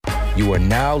You are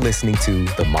now listening to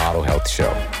The Model Health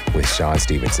Show with Sean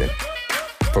Stevenson.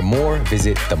 For more,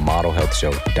 visit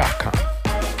themodelhealthshow.com.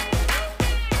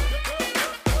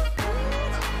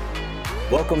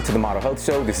 Welcome to The Model Health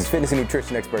Show. This is fitness and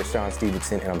nutrition expert Sean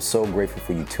Stevenson, and I'm so grateful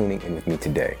for you tuning in with me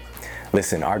today.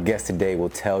 Listen, our guest today will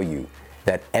tell you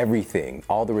that everything,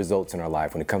 all the results in our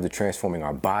life when it comes to transforming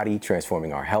our body,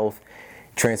 transforming our health,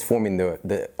 transforming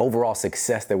the overall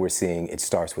success that we're seeing, it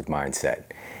starts with mindset.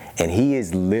 And he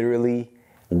has literally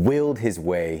willed his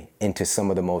way into some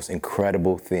of the most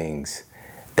incredible things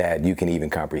that you can even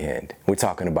comprehend. We're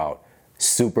talking about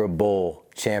Super Bowl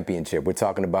championship. We're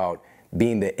talking about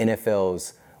being the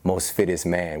NFL's most fittest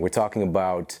man. We're talking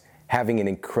about having an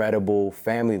incredible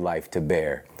family life to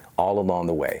bear all along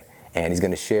the way. And he's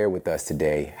gonna share with us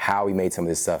today how he made some of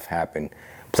this stuff happen,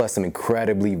 plus some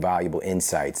incredibly valuable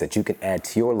insights that you can add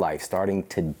to your life starting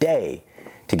today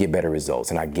to get better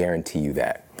results, and I guarantee you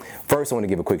that. First, I want to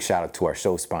give a quick shout out to our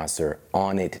show sponsor,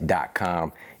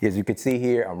 Onnit.com. As you can see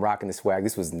here, I'm rocking the swag.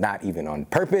 This was not even on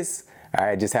purpose.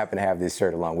 I just happen to have this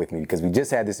shirt along with me because we just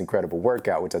had this incredible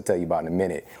workout, which I'll tell you about in a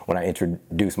minute when I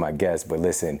introduce my guest. But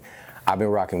listen, I've been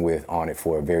rocking with Onnit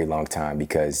for a very long time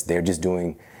because they're just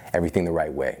doing everything the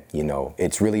right way. You know,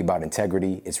 it's really about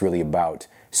integrity. It's really about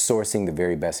sourcing the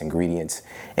very best ingredients.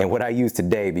 And what I use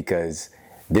today, because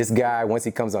this guy, once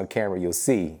he comes on camera, you'll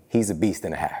see he's a beast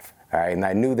and a half. All right, and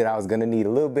I knew that I was gonna need a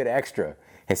little bit extra,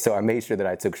 and so I made sure that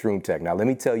I took Shroom Tech. Now, let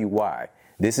me tell you why.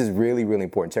 This is really, really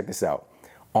important. Check this out.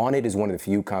 Onnit is one of the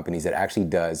few companies that actually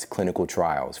does clinical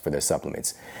trials for their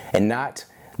supplements, and not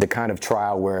the kind of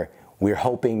trial where we're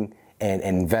hoping and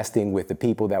investing with the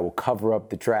people that will cover up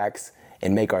the tracks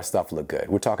and make our stuff look good.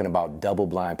 We're talking about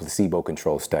double-blind,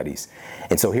 placebo-controlled studies.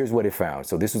 And so here's what it found.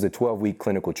 So this was a 12-week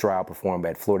clinical trial performed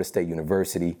at Florida State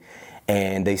University,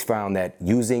 and they found that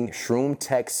using Shroom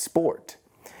Tech Sport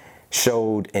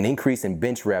showed an increase in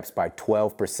bench reps by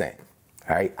 12%.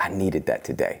 All right, I needed that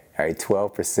today. All right,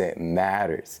 12%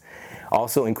 matters.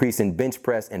 Also increase in bench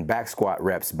press and back squat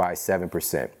reps by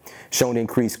 7%. Shown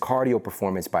increased cardio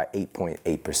performance by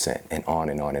 8.8%, and on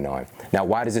and on and on. Now,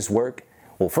 why does this work?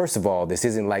 Well, first of all, this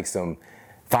isn't like some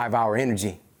 5-hour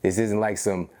energy. This isn't like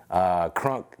some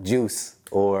crunk juice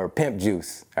or pimp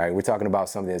juice. All right, we're talking about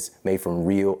something that's made from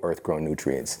real earth-grown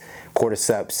nutrients.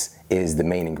 Cordyceps is the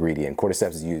main ingredient.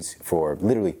 Cordyceps is used for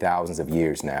literally thousands of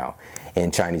years now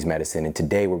in Chinese medicine, and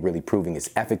today we're really proving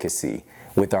its efficacy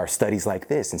with our studies like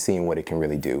this and seeing what it can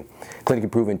really do.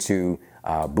 Clinically proven to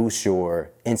boost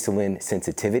your insulin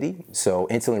sensitivity. So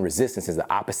insulin resistance is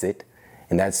the opposite.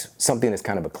 And that's something that's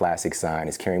kind of a classic sign,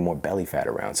 is carrying more belly fat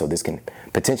around. So this can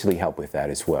potentially help with that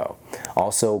as well.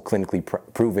 Also clinically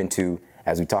proven to,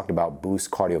 as we talked about, boost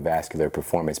cardiovascular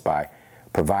performance by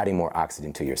providing more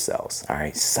oxygen to your cells. All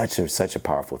right, such a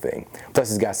powerful thing.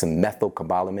 Plus it's got some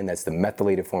methylcobalamin, that's the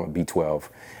methylated form of B12.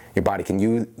 Your body can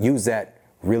use that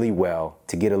really well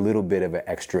to get a little bit of an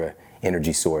extra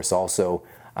energy source. Also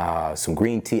some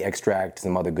green tea extract,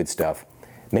 some other good stuff.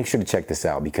 Make sure to check this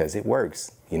out because it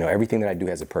works. You know, everything that I do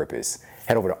has a purpose.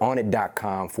 Head over to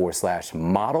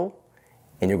onnit.com/model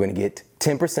and you're going to get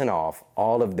 10% off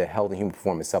all of the health and human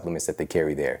performance supplements that they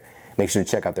carry there. Make sure to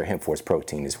check out their Hemp Force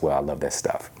protein as well. I love that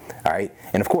stuff. All right.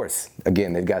 And of course,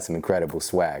 again, they've got some incredible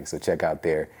swag. So check out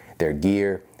their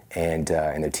gear and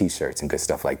their t-shirts and good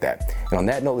stuff like that. And on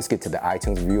that note, let's get to the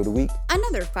iTunes review of the week.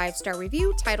 Another 5-star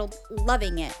review titled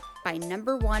Loving It by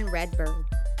 #1 Redbird.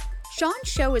 Sean's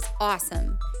show is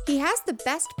awesome. He has the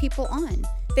best people on.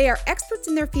 They are experts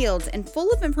in their fields and full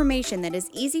of information that is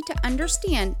easy to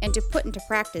understand and to put into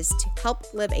practice to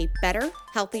help live a better,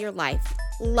 healthier life.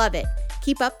 Love it.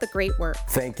 Keep up the great work.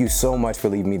 Thank you so much for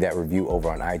leaving me that review over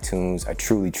on iTunes. I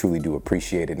truly, truly do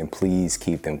appreciate it, and please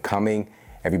keep them coming.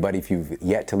 Everybody, if you've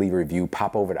yet to leave a review,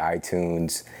 pop over to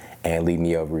iTunes and leave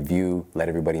me a review. Let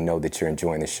everybody know that you're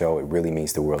enjoying the show. It really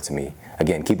means the world to me.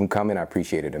 Again, keep them coming. I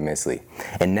appreciate it immensely.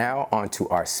 And now on to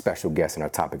our special guest and our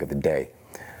topic of the day.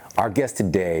 Our guest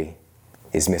today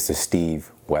is Mr.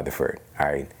 Steve Weatherford, all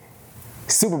right?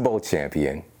 Super Bowl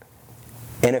champion,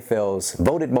 NFL's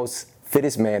voted most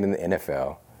fittest man in the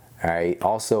NFL, all right?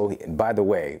 Also, by the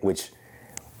way, which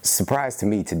surprise to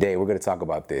me today, we're gonna talk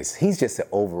about this. He's just an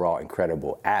overall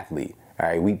incredible athlete, all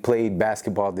right? We played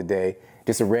basketball today,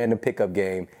 just a random pickup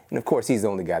game, and of course, he's the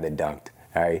only guy that dunked,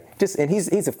 all right? And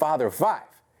he's a father of 5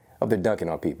 of the dunking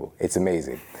on people. It's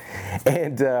amazing.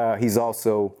 And he's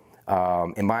also,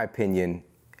 in my opinion,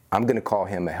 I'm gonna call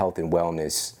him a health and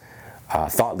wellness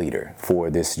thought leader for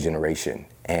this generation,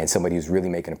 and somebody who's really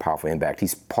making a powerful impact.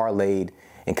 He's parlayed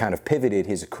and kind of pivoted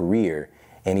his career,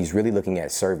 and he's really looking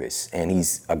at service, and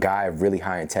he's a guy of really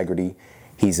high integrity.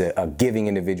 He's a giving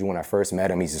individual. When I first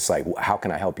met him, he's just like, how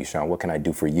can I help you, Sean? What can I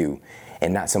do for you?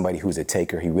 And not somebody who's a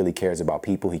taker. He really cares about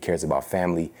people. He cares about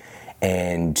family.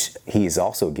 And he is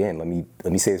also, again, let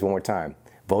me say this one more time,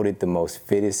 voted the most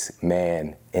fittest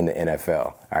man in the NFL.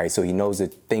 All right, so he knows a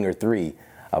thing or three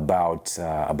about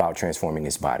transforming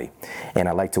his body. And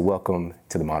I'd like to welcome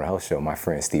to the Model Health Show my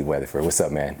friend Steve Weatherford. What's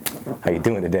up, man? How you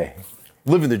doing today?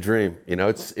 Living the dream. You know,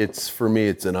 it's for me,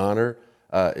 it's an honor.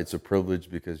 It's a privilege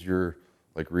because you're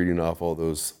like reading off all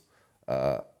those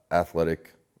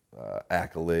athletic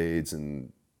accolades and,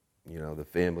 you know, the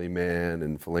family man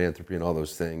and philanthropy and all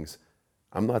those things.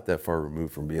 I'm not that far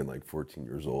removed from being like 14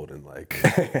 years old and like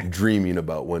dreaming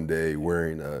about one day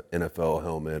wearing an NFL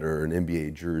helmet or an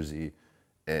NBA jersey,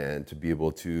 and to be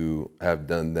able to have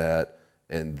done that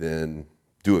and then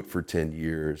do it for 10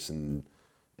 years and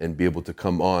be able to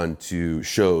come on to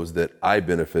shows that I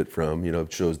benefit from, you know,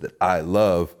 shows that I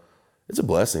love. It's a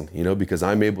blessing, you know, because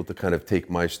I'm able to kind of take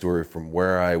my story from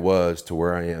where I was to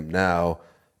where I am now.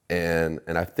 And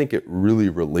I think it really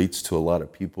relates to a lot of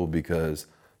people because,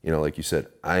 you know, like you said,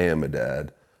 I am a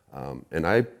dad. And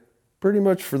I pretty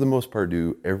much, for the most part,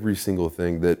 do every single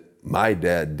thing that my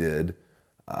dad did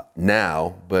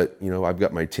now. But, you know, I've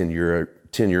got my 10-year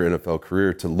NFL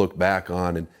career to look back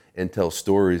on and tell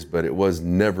stories. But it was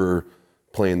never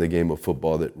playing the game of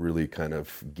football that really kind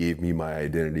of gave me my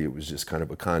identity. It was just kind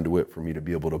of a conduit for me to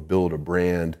be able to build a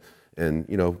brand and,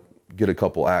 you know, get a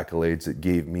couple accolades that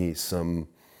gave me some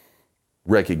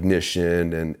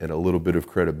recognition and a little bit of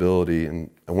credibility. And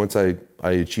once I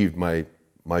achieved my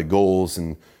goals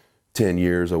in 10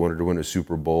 years, I wanted to win a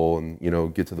Super Bowl and, you know,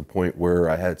 get to the point where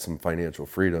I had some financial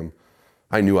freedom.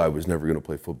 I knew I was never going to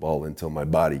play football until my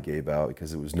body gave out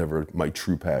because it was never my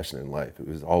true passion in life. It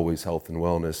was always health and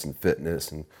wellness and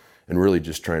fitness and really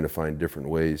just trying to find different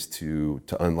ways to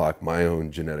unlock my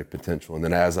own genetic potential. And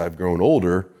then as I've grown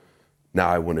older, now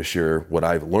I want to share what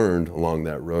I've learned along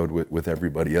that road with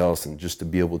everybody else, and just to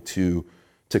be able to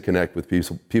connect with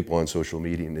people on social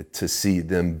media and to see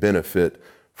them benefit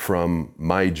from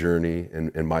my journey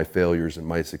and my failures and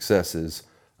my successes.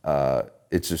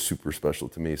 It's just super special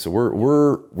to me. So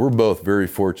we're both very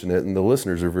fortunate, and the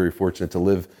listeners are very fortunate to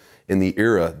live in the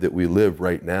era that we live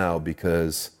right now,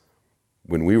 because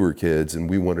when we were kids and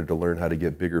we wanted to learn how to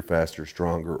get bigger, faster,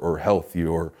 stronger, or healthy,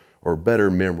 or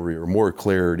better memory, or more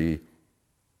clarity,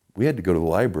 we had to go to the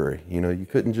library. You know, you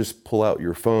couldn't just pull out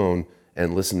your phone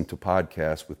and listen to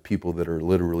podcasts with people that are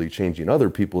literally changing other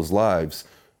people's lives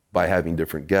by having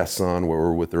different guests on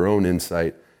or with their own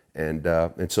insight. And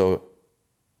so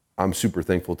I'm super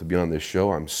thankful to be on this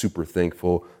show. I'm super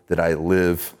thankful that I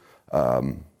live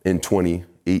in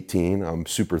 2018. I'm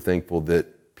super thankful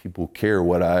that people care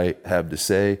what I have to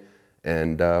say.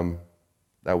 And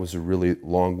that was a really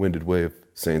long-winded way of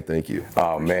saying thank you.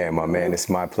 Oh, man, my man, it's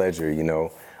my pleasure. You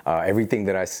know, everything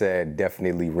that I said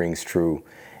definitely rings true.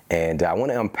 And I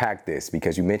want to unpack this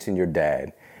because you mentioned your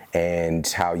dad and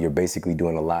how you're basically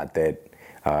doing a lot that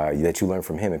you learned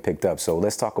from him and picked up. So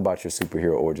let's talk about your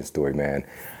superhero origin story, man.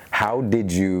 How did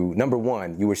you, number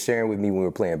one, you were sharing with me when we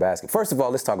were playing basketball. First of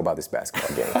all, let's talk about this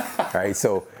basketball game, right?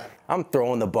 So I'm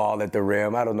throwing the ball at the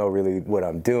rim. I don't know really what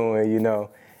I'm doing, you know.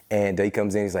 And he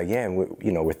comes in, he's like, yeah,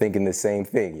 we're thinking the same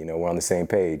thing, you know, we're on the same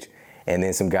page. And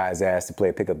then some guys asked to play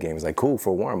a pickup game. He's like, cool,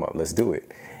 for a warm-up, let's do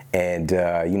it. And,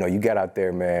 you know, you got out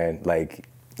there, man, like,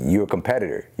 you're a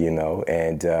competitor, you know,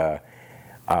 and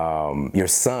your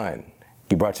son,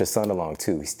 you brought your son along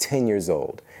too. He's 10 years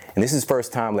old. And this is his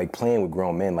first time like playing with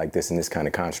grown men like this in this kind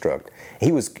of construct.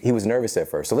 He was nervous at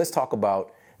first. So let's talk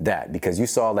about that, because you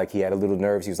saw like he had a little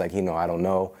nerves. He was like, you know, I don't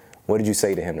know. What did you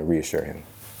say to him to reassure him?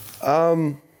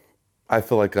 I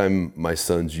feel like I'm my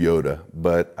son's Yoda,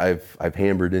 but I've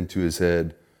hammered into his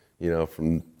head, you know,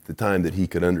 from the time that he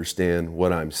could understand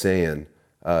what I'm saying,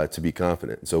 to be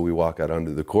confident. So we walk out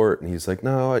onto the court and he's like,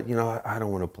 no, you know, I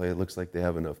don't want to play. It looks like they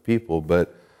have enough people.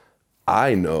 But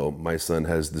I know my son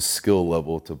has the skill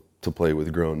level to play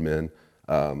with grown men.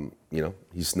 You know,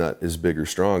 he's not as big or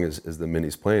strong as the men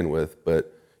he's playing with.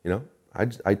 But, you know,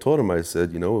 I told him, I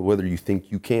said, you know, whether you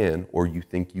think you can or you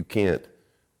think you can't,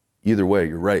 either way,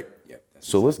 you're right. Yep,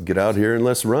 so let's get out here and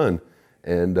let's run.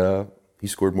 And he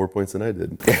scored more points than I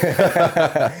did.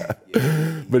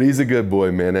 But he's a good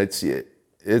boy, man.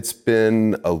 It's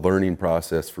been a learning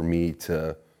process for me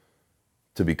to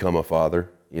become a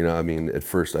father. You know, I mean, at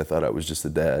first I thought I was just a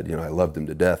dad. You know, I loved him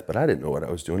to death, but I didn't know what I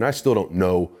was doing. I still don't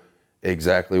know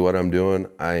exactly what I'm doing.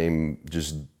 I'm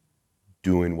just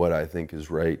doing what I think is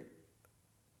right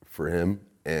for him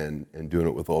and doing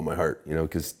it with all my heart, you know,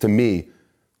 because to me,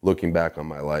 looking back on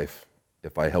my life,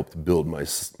 if I helped build my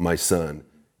son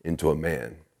into a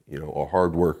man, you know, a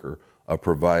hard worker, a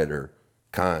provider,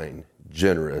 kind,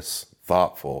 generous,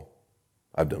 thoughtful,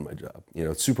 I've done my job. You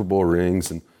know, Super Bowl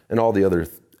rings and all the other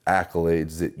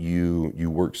accolades that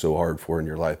you work so hard for in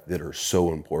your life that are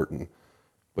so important,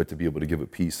 but to be able to give a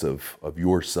piece of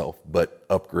yourself, but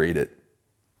upgrade it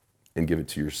and give it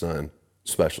to your son,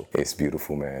 special. It's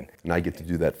beautiful, man. And I get to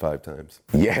do that 5 times.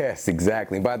 Yes,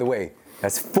 exactly. And by the way,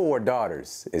 that's 4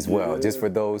 daughters as well, just for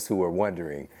those who are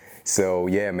wondering. So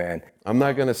yeah, man. I'm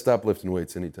not gonna stop lifting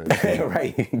weights anytime soon.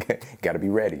 Right, gotta be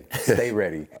ready, stay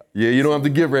ready. Yeah, you don't have to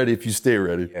get ready if you stay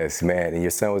ready. Yes, man, and your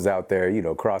son was out there, you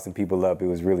know, crossing people up. It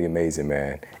was really amazing,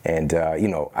 man. And you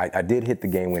know, I did hit the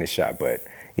game-winning shot, but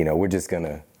you know, we'll just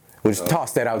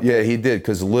toss that out there. Yeah, he did,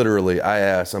 because literally I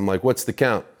asked, I'm like, what's the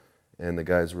count? And the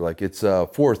guys were like, it's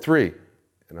 4-3.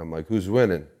 And I'm like, who's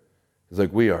winning? He's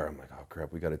like, we are. I'm like, oh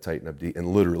crap, we gotta tighten up D. And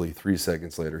literally 3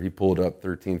 seconds later, he pulled up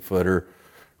 13-footer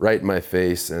right in my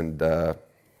face, and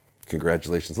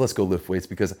congratulations. Let's go lift weights,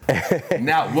 because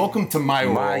now welcome to my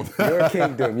world. Your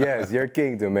kingdom, yes, your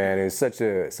kingdom, man. It's such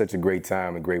a great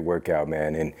time, a great workout,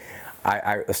 man. And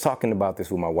I was talking about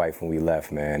this with my wife when we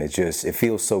left, man. It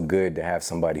feels so good to have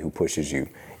somebody who pushes you,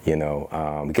 you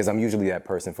know, because I'm usually that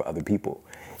person for other people,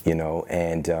 you know,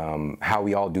 and how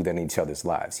we all do that in each other's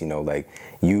lives, you know, like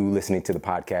you listening to the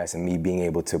podcast and me being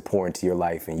able to pour into your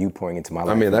life and you pouring into my life.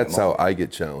 I mean, that's how I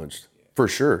get challenged. For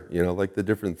sure, you know, like the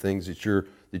different things that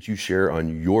you share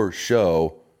on your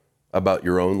show about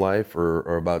your own life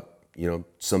or about, you know,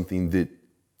 something that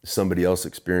somebody else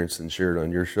experienced and shared on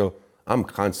your show. I'm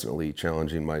constantly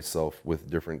challenging myself with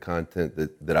different content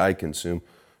that I consume,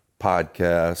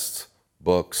 podcasts,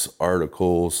 books,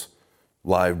 articles,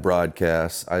 live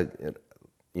broadcasts.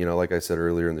 You know, like I said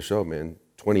earlier in the show, man,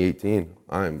 2018,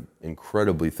 I'm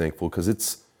incredibly thankful, because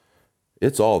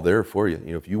it's all there for you.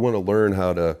 You know, if you want to learn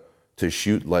how to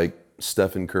shoot like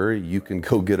Stephen Curry, you can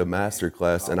go get a master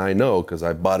class. And I know, because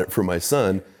I bought it for my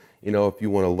son, you know, if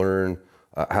you want to learn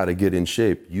how to get in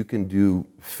shape, you can do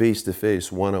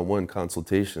face-to-face, one-on-one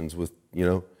consultations with, you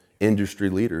know, industry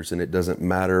leaders, and it doesn't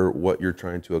matter what you're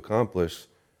trying to accomplish.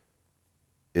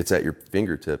 It's at your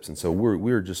fingertips. And so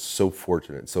we're just so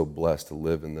fortunate and so blessed to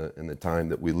live in the time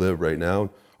that we live right now.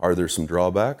 Are there some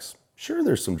drawbacks? Sure,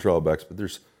 there's some drawbacks, but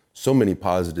there's so many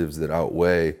positives that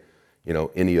outweigh, you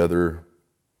know, any other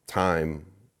time,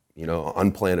 you know,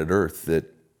 on planet Earth, that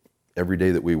every day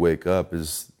that we wake up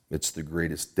it's the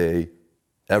greatest day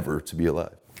ever to be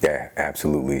alive. Yeah,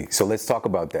 absolutely. So let's talk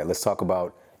about that. Let's talk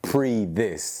about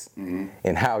pre-this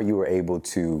and how you were able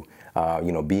to,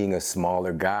 you know, being a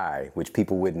smaller guy, which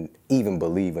people wouldn't even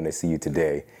believe when they see you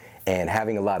today, and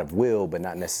having a lot of will, but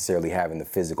not necessarily having the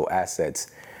physical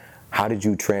assets. How did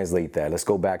you translate that? Let's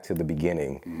go back to the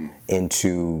beginning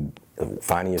into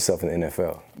finding yourself in the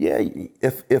NFL. Yeah,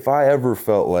 if I ever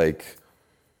felt like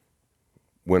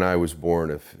when I was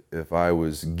born, if I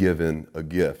was given a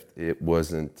gift, it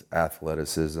wasn't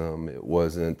athleticism, it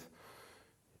wasn't,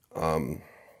 you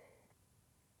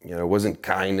know, it wasn't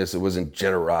kindness, it wasn't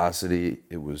generosity,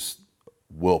 it was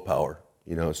willpower,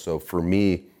 you know. So for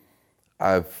me,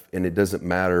 and it doesn't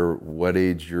matter what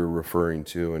age you're referring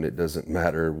to, and it doesn't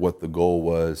matter what the goal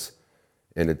was,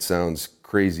 and it sounds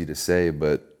crazy to say,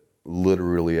 but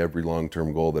literally every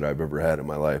long-term goal that I've ever had in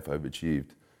my life, I've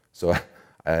achieved. So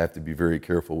I have to be very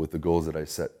careful with the goals that I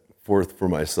set forth for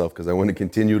myself, because I want to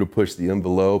continue to push the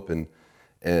envelope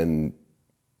and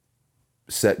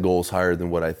set goals higher than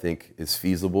what I think is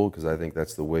feasible, because I think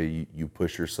that's the way you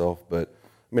push yourself. But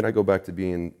I mean, I go back to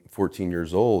being 14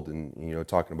 years old and, you know,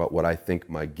 talking about what I think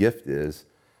my gift is.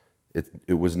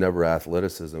 It was never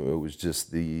athleticism. It was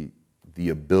just the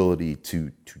ability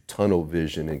to tunnel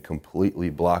vision and completely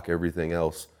block everything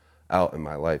else out in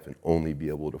my life and only be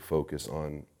able to focus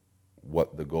on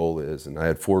what the goal is. And I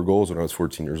had 4 goals when I was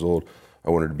 14 years old. I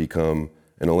wanted to become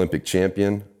an Olympic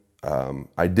champion.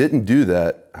 I didn't do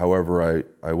that. However,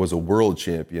 I was a world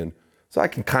champion, so I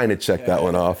can kind of check that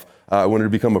one off. I wanted to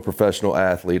become a professional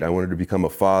athlete. I wanted to become a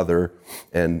father.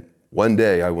 And one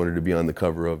day I wanted to be on the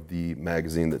cover of the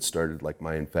magazine that started like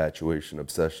my infatuation,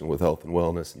 obsession with health and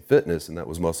wellness and fitness, and that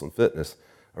was Muscle and Fitness.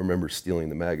 I remember stealing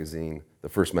the magazine, the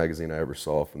first magazine I ever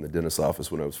saw, from the dentist's office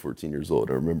when I was 14 years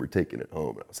old. I remember taking it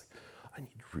home, and I was like, I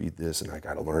need to read this, and I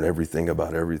got to learn everything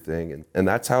about everything. And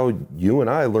that's how you and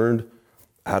I learned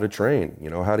how to train, you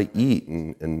know, how to eat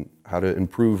and how to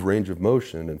improve range of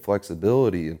motion and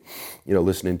flexibility. And, you know,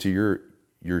 listening to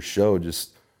your show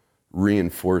just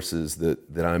reinforces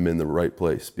that I'm in the right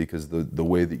place, because the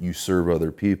way that you serve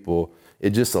other people,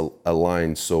 it just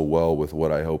aligns so well with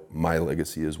what I hope my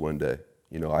legacy is one day.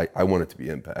 You know, I want it to be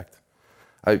impact.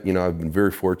 I've been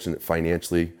very fortunate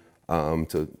financially.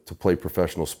 to play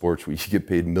professional sports where you get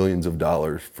paid millions of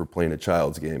dollars for playing a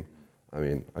child's game. I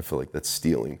mean, I feel like that's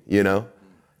stealing, you know?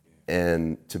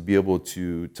 And to be able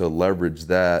to leverage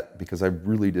that, because I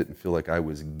really didn't feel like I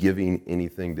was giving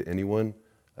anything to anyone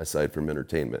aside from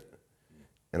entertainment.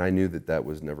 And I knew that that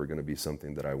was never going to be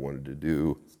something that I wanted to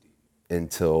do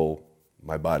until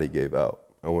my body gave out.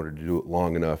 I wanted to do it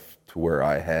long enough to where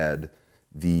I had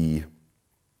the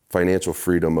financial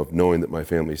freedom of knowing that my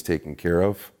family's taken care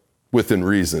of within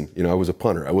reason. You know, I was a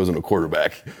punter, I wasn't a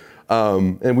quarterback.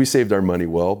 And we saved our money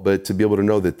well, but to be able to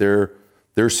know that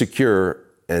they're secure,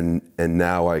 and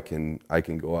now I can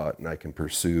go out and I can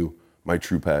pursue my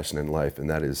true passion in life, and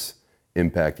that is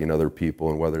impacting other people,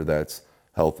 and whether that's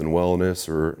health and wellness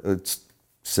or it's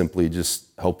simply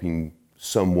just helping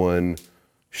someone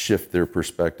shift their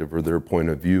perspective or their point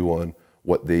of view on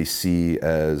what they see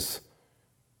as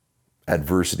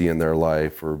adversity in their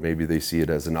life, or maybe they see it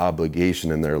as an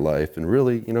obligation in their life. And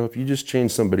really, you know, if you just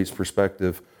change somebody's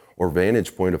perspective or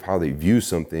vantage point of how they view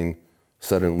something,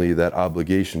 suddenly that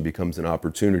obligation becomes an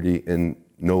opportunity, and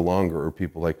no longer are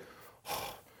people like,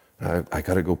 oh, I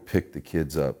gotta go pick the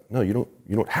kids up. No, you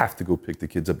don't have to go pick the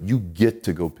kids up. You get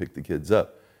to go pick the kids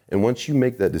up. And once you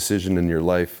make that decision in your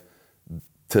life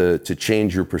to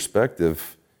change your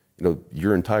perspective, you know,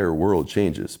 your entire world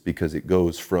changes, because it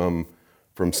goes from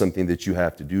something that you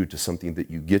have to do to something that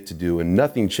you get to do, and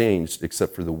nothing changed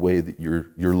except for the way that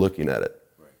you're looking at it.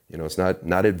 Right. You know, it's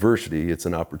not adversity, it's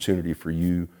an opportunity for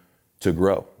you to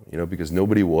grow, you know, because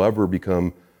nobody will ever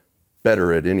become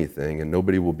better at anything, and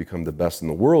nobody will become the best in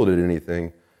the world at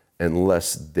anything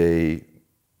unless they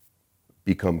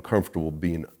become comfortable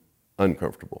being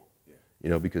uncomfortable. Yeah. You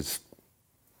know, because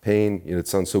pain, you know, it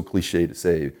sounds so cliche to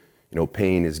say, you know,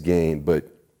 pain is gain, but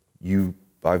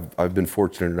I've been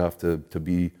fortunate enough to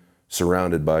be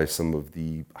surrounded by some of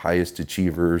the highest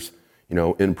achievers, you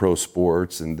know, in pro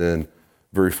sports, and then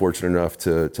very fortunate enough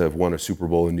to have won a Super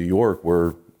Bowl in New York,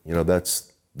 where, you know,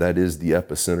 that is the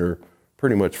epicenter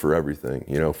pretty much for everything,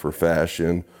 you know, for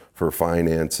fashion, for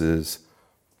finances,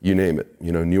 you name it.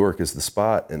 You know, New York is the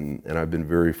spot, and I've been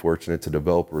very fortunate to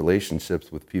develop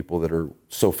relationships with people that are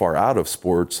so far out of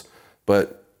sports.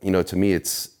 But, you know, to me,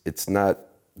 it's not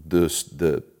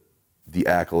the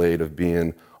accolade of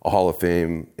being a Hall of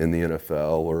Fame in the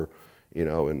NFL, or, you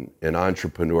know, an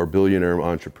entrepreneur, billionaire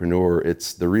entrepreneur.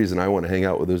 It's the reason I want to hang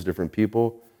out with those different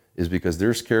people is because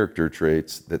there's character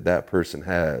traits that person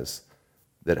has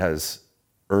that has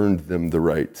earned them the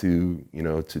right to, you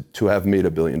know, to have made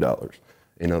 $1 billion.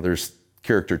 You know, there's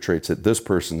character traits that this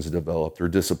person's developed, or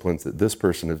disciplines that this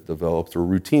person has developed, or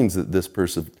routines that this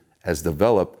person has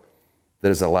developed that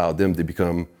has allowed them to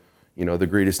become, you know, the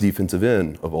greatest defensive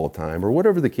end of all time, or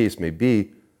whatever the case may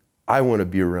be. I want to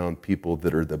be around people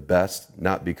that are the best,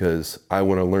 not because I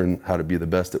want to learn how to be the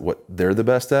best at what they're the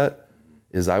best at,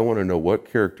 is I want to know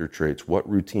what character traits, what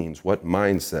routines, what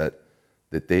mindset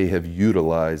that they have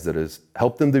utilized that has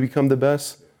helped them to become the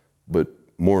best. But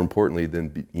more importantly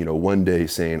than, you know, one day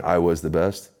saying I was the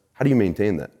best, how do you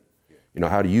maintain that? You know,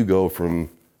 how do you go from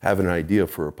having an idea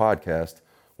for a podcast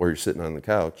where you're sitting on the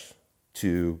couch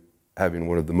to having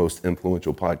one of the most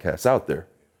influential podcasts out there?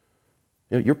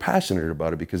 You know, you're passionate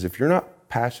about it, because if you're not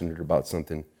passionate about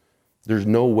something, there's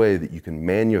no way that you can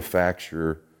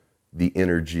manufacture the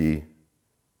energy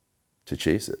to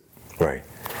chase it. Right.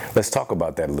 Let's talk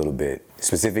about that a little bit.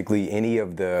 Specifically, any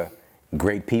of the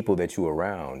great people that you were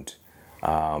around,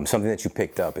 something that you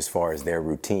picked up as far as their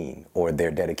routine or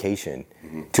their dedication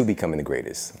to becoming the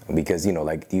greatest. Because, you know,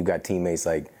 like you got teammates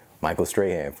like Michael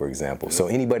Strahan, for example. So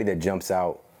anybody that jumps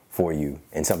out for you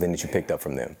and something that you picked up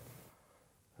from them?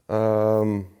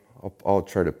 I'll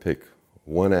try to pick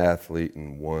one athlete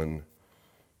and one,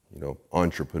 you know,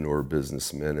 entrepreneur,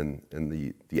 businessman.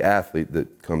 And the athlete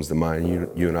that comes to mind,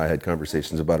 you and I had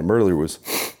conversations about him earlier, was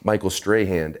Michael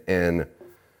Strahan, and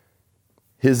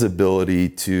his ability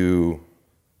to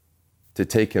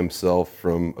take himself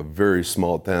from a very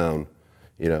small town,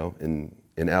 you know,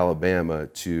 in Alabama,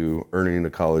 to earning a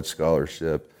college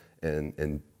scholarship, and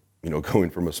you know, going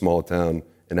from a small town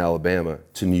in Alabama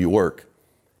to New York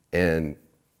and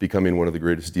becoming one of the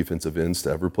greatest defensive ends to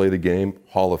ever play the game,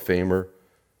 Hall of Famer,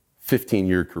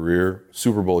 15-year career,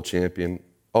 Super Bowl champion.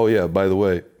 Oh yeah, by the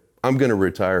way, I'm going to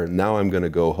retire, and now I'm going to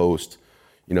go host,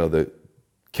 you know, the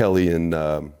Kelly and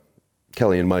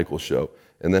Michael show.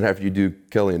 And then after you do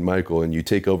Kelly and Michael and you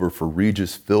take over for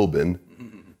Regis Philbin,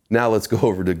 now let's go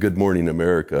over to Good Morning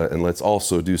America, and let's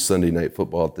also do Sunday Night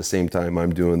Football at the same time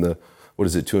I'm doing the,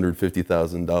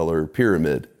 $250,000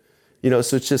 pyramid. You know,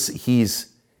 so it's just,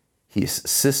 he's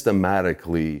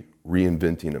systematically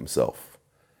reinventing himself.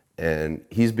 And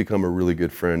he's become a really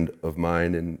good friend of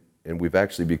mine. and we've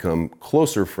actually become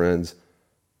closer friends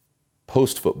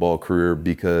post-football career,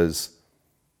 because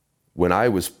when I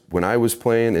was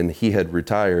playing and he had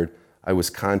retired, I was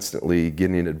constantly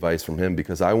getting advice from him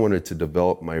because I wanted to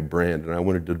develop my brand and I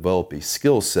wanted to develop a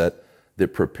skill set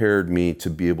that prepared me to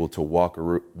be able to walk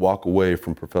away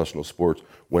from professional sports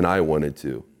when I wanted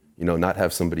to. Not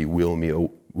have somebody wheel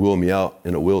me out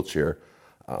in a wheelchair.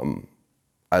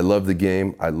 I love the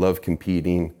game. I love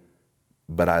competing,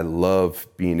 but I love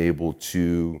being able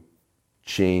to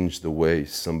change the way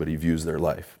somebody views their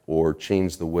life, or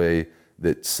change the way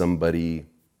that somebody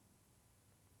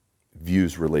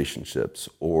views relationships,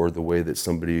 or the way that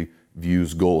somebody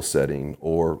views goal setting,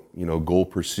 or goal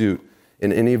pursuit,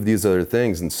 and any of these other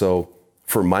things. And so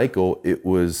for Michael, it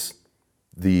was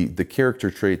the character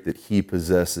trait that he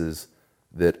possesses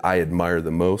that I admire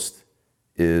the most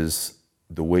is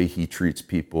the way he treats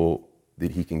people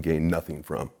that he can gain nothing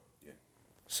from. Yeah.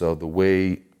 So the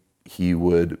way he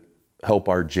would help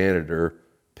our janitor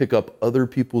pick up other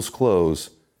people's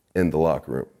clothes in the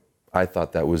locker room. I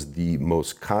thought that was the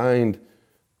most kind,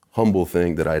 humble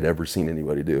thing that I'd ever seen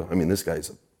anybody do. I mean, this guy's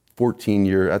a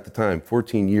 14-year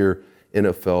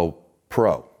NFL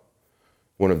pro,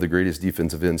 one of the greatest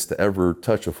defensive ends to ever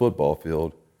touch a football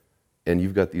field. And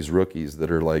you've got these rookies that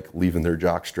are like leaving their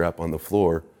jockstrap on the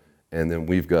floor. And then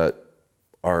we've got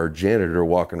our janitor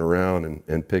walking around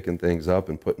and picking things up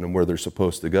and putting them where they're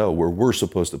supposed to go, where we're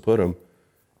supposed to put them.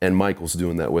 And Michael's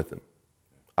doing that with him.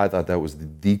 I thought that was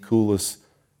the coolest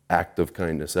act of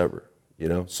kindness ever,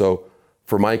 So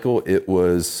for Michael, it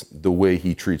was the way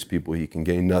he treats people he can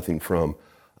gain nothing from.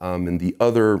 And the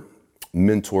other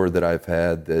mentor that I've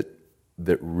had that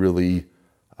really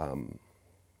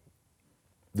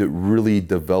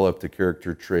developed a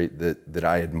character trait that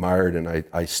I admired and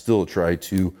I still try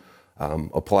to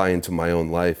apply into my own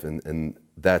life, and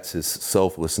that's his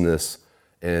selflessness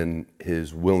and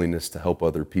his willingness to help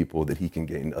other people that he can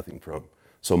gain nothing from.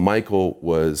 So Michael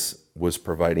was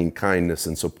providing kindness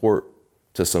and support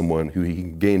to someone who he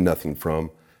can gain nothing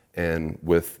from. And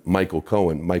with Michael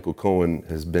Cohen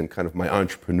has been kind of my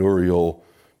entrepreneurial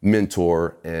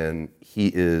mentor, and he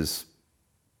is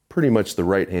pretty much the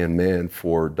right-hand man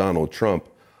for Donald Trump.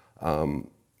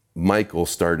 Michael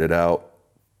started out,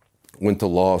 went to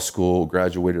law school,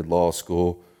 graduated law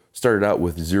school, started out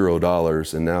with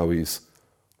 $0, and now he's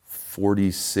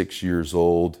 46 years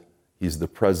old. He's the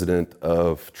president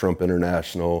of Trump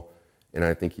International, and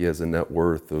I think he has a net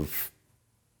worth of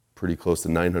pretty close to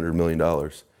 $900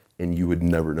 million, and you would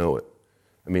never know it.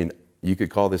 I mean, you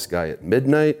could call this guy at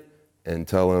midnight and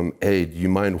tell him, hey, do you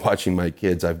mind watching my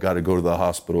kids? I've got to go to the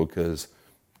hospital because,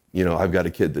 I've got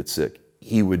a kid that's sick.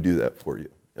 He would do that for you.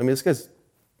 I mean, this guy's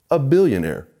a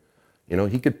billionaire.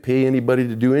 He could pay anybody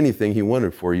to do anything he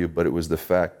wanted for you, but it was the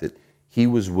fact that he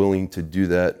was willing to do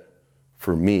that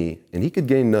for me, and he could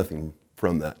gain nothing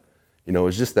from that.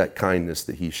 It's just that kindness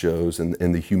that he shows and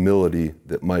the humility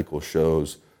that Michael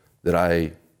shows that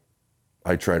I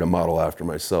try to model after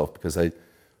myself, because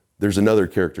there's another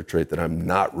character trait that I'm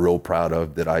not real proud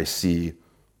of that I see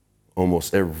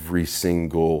almost every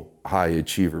single high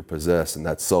achiever possess, and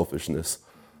that's selfishness.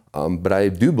 But I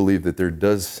do believe that there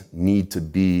does need to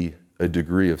be a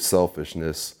degree of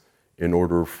selfishness in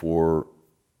order for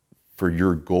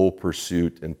your goal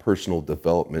pursuit and personal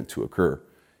development to occur.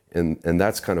 And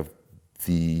that's kind of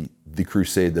the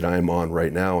crusade that I'm on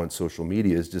right now on social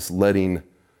media, is just letting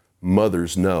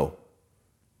mothers know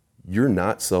you're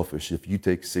not selfish if you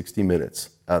take 60 minutes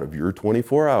out of your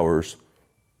 24 hours.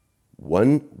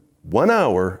 One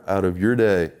hour out of your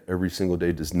day every single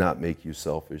day does not make you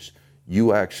selfish.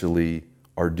 You actually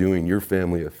are doing your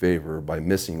family a favor by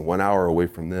missing 1 hour away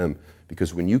from them,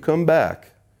 because when you come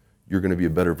back, you're going to be a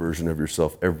better version of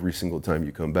yourself every single time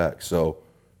you come back. So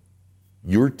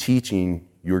you're teaching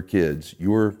your kids,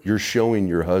 you're showing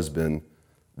your husband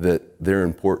that they're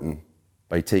important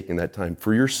by taking that time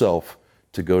for yourself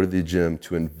to go to the gym,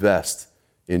 to invest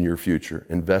in your future,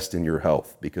 invest in your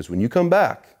health. Because when you come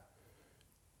back,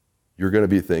 you're going to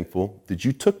be thankful that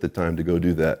you took the time to go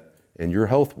do that, and your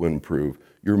health will improve,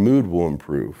 your mood will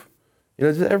improve.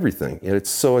 It's everything.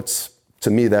 It's to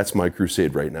me, that's my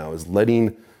crusade right now, is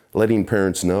letting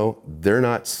parents know they're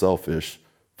not selfish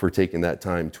for taking that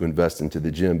time to invest into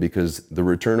the gym, because the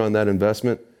return on that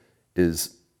investment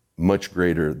is much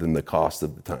greater than the cost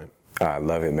of the time. I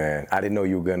love it, man. I didn't know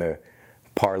you were going to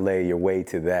parlay your way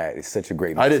to that. It's such a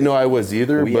great message. I didn't know I was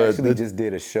either. We actually just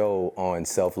did a show on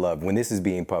self-love when this is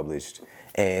being published.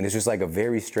 And it's just like a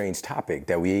very strange topic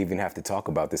that we even have to talk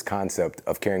about, this concept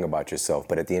of caring about yourself.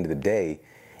 But at the end of the day,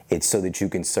 It's so that you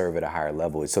can serve at a higher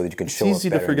level. It's so that you can show up It's easy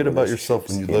to better in forget about yourself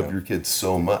when you relationships, love your kids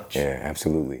so much. Yeah,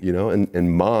 absolutely.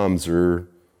 And moms are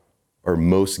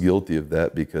most guilty of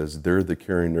that because they're the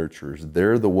caring nurturers.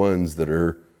 They're the ones that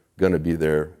are going to be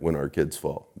there when our kids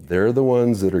fall. They're the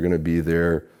ones that are going to be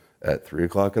there at 3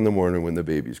 o'clock in the morning when the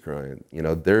baby's crying.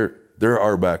 They're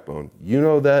our backbone. You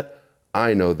know that,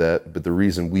 I know that, but the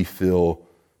reason we feel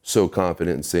so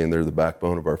confident in saying they're the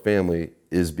backbone of our family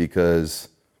is because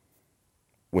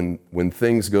when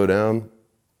things go down,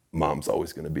 mom's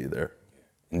always going to be there.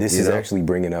 And this is actually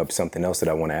bringing up something else that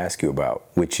I want to ask you about,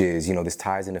 which is, this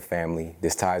ties into family,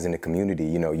 this ties into community.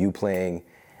 You playing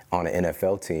on an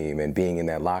NFL team and being in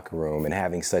that locker room and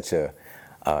having such a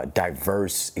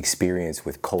diverse experience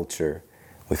with culture,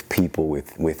 with people,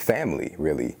 with family,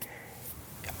 really.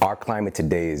 Our climate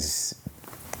today is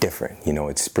different.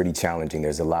 It's pretty challenging.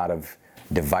 There's a lot of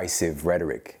divisive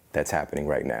rhetoric that's happening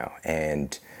right now.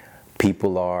 And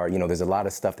people are, there's a lot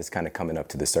of stuff that's kind of coming up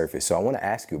to the surface. So I want to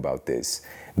ask you about this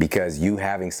because you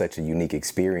having such a unique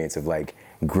experience of like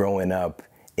growing up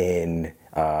in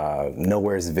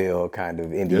Nowheresville, kind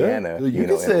of Indiana. Yeah, you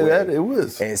can say that. It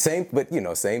was. And same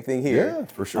thing here. Yeah,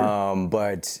 for sure.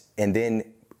 And then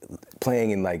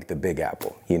playing in like the Big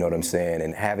Apple, you know what I'm saying?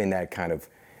 And having that kind of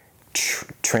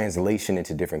translation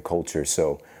into different cultures.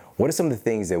 So what are some of the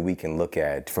things that we can look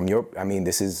at from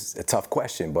this is a tough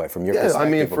question, but from your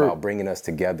perspective about bringing us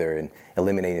together and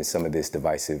eliminating some of this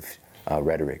divisive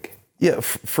rhetoric? Yeah,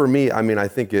 for me, I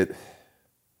think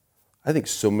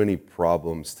so many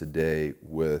problems today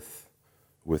with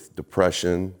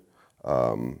depression,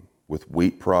 with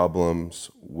weight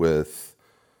problems, with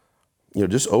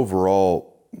just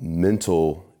overall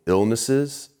mental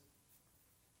illnesses.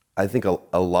 I think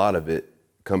a lot of it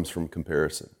comes from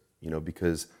comparison,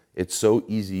 because it's so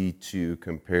easy to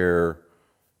compare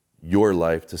your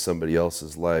life to somebody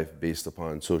else's life based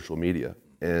upon social media.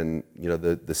 And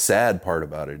the sad part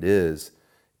about it is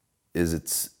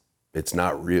it's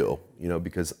not real,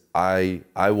 because I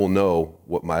will know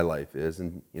what my life is,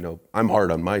 and I'm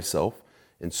hard on myself,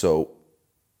 and so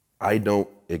I don't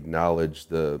acknowledge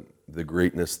the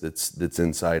greatness that's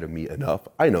inside of me enough.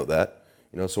 I know that.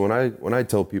 So when I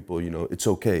tell people, it's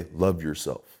okay, love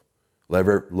yourself,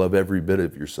 love every bit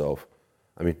of yourself.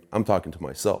 I'm talking to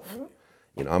myself.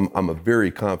 I'm a very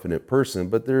confident person,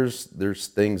 but there's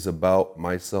things about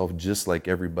myself, just like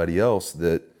everybody else,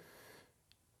 that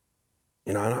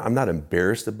I'm not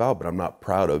embarrassed about, but I'm not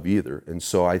proud of either. And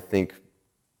so I think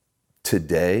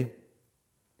today,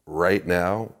 right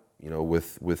now,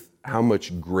 with how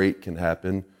much great can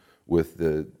happen with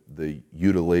the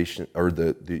utilization or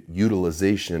the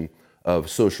utilization of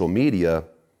social media,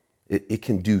 it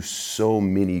can do so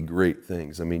many great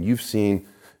things. You've seen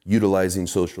utilizing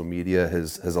social media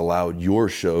has allowed your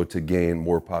show to gain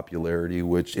more popularity,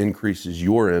 which increases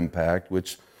your impact,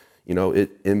 which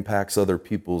it impacts other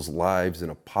people's lives in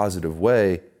a positive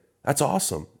way. That's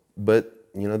awesome. But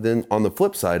then on the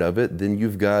flip side of it, then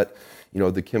you've got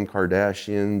the Kim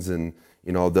Kardashians and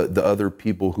the other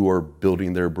people who are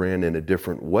building their brand in a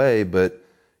different way. But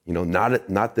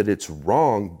not that it's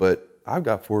wrong, but I've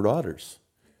got 4 daughters,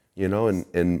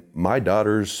 and my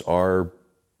daughters are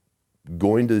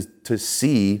going to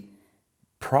see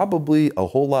probably a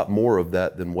whole lot more of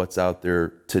that than what's out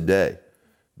there today,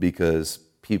 because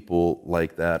people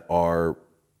like that are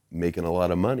making a lot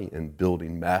of money and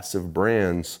building massive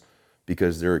brands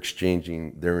because they're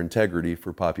exchanging their integrity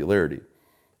for popularity.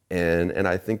 And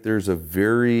I think there's a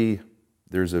very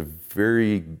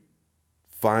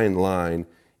fine line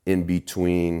in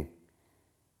between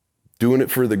doing it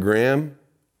for the gram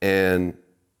and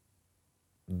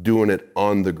doing it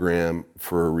on the gram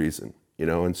for a reason,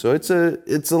 and so it's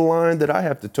a line that I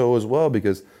have to toe as well,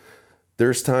 because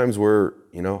there's times where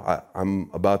I'm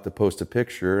about to post a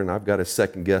picture and I've got to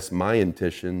second guess my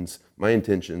intentions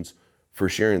for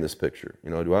sharing this picture.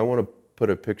 Do I want to put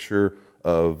a picture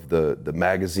of the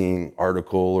magazine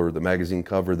article or the magazine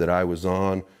cover that I was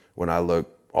on when I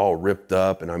look all ripped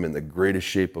up and I'm in the greatest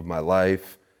shape of my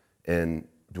life, and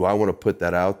do I want to put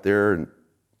that out there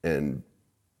and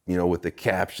with the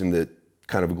caption that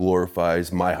kind of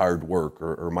glorifies my hard work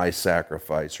or my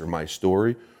sacrifice or my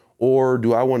story? Or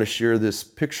do I want to share this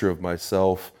picture of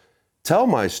myself, tell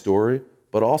my story,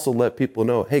 but also let people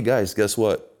know, hey guys, guess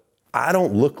what? I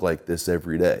don't look like this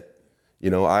every day.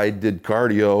 I did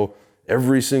cardio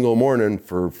every single morning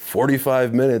for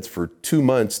 45 minutes for 2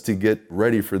 months to get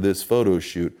ready for this photo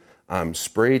shoot. I'm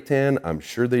spray tan. I'm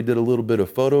sure they did a little bit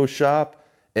of Photoshop,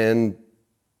 and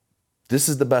this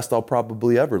is the best I'll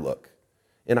probably ever look.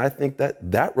 And I think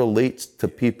that relates to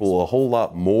people a whole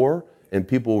lot more, and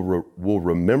people will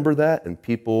remember that, and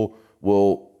people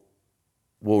will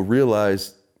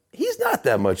realized he's not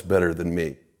that much better than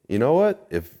me. You know what?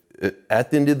 If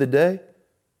at the end of the day,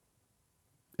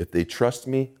 if they trust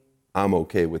me, I'm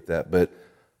okay with that. But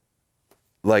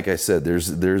like I said,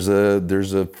 there's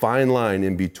a fine line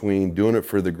in between doing it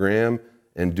for the gram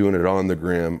and doing it on the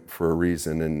gram for a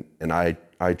reason. And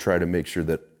I try to make sure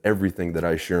that everything that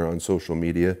I share on social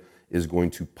media is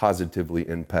going to positively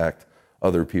impact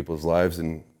other people's lives.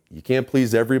 And you can't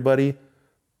please everybody,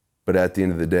 but at the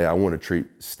end of the day, I want to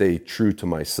stay true to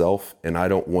myself, and I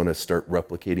don't want to start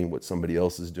replicating what somebody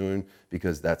else is doing,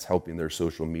 because that's helping their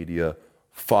social media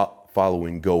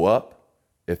following go up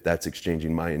if that's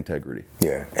exchanging my integrity.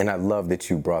 Yeah, and I love that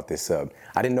you brought this up.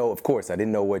 I didn't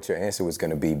know what your answer was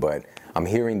going to be, but I'm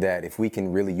hearing that if we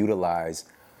can really utilize,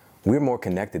 we're more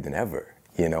connected than ever,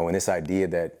 and this idea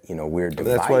that, we're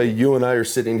divided. That's why you and I are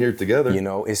sitting here together.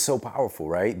 It's so powerful,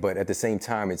 right? But at the same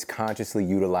time, it's consciously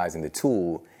utilizing the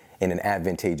tool in an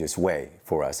advantageous way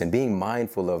for us, and being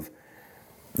mindful of,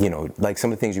 like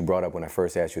some of the things you brought up when I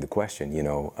first asked you the question.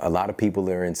 A lot of people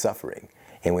are in suffering.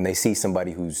 And when they see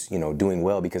somebody who's, doing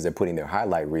well because they're putting their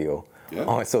highlight reel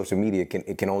on social media,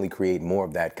 it can only create more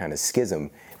of that kind of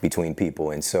schism between people.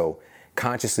 And so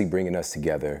consciously bringing us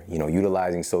together,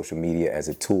 utilizing social media as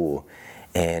a tool,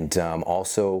 and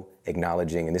also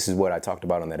acknowledging, and this is what I talked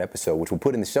about on that episode, which we'll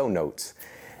put in the show notes,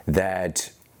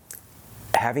 that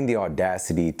having the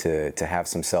audacity to have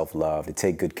some self-love, to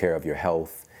take good care of your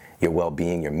health, your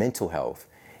well-being, your mental health,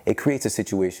 it creates a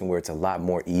situation where it's a lot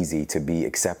more easy to be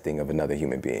accepting of another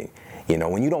human being.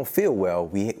 When you don't feel well,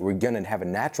 we're gonna have a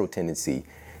natural tendency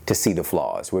to see the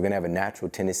flaws. We're gonna have a natural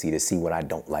tendency to see what I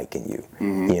don't like in you,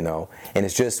 And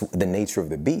it's just the nature of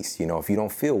the beast. If you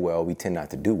don't feel well, we tend not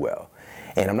to do well.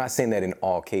 And I'm not saying that in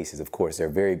all cases. Of course, there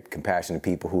are very compassionate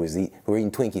people who are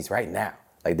eating Twinkies right now.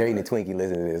 Like, they're eating a Twinkie,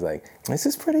 listening to this, like, this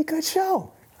is a pretty good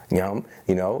show,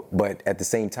 But at the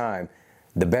same time,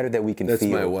 the better that we can feel.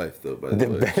 That's my wife, though, by the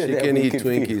way. She can eat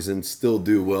Twinkies and still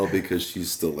do well because she's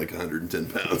still like 110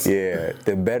 pounds. Yeah,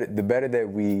 the better that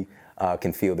we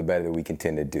can feel, the better that we can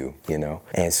tend to do,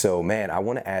 And so, man, I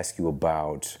want to ask you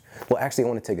about, well, actually, I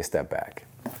want to take a step back.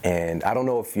 And I don't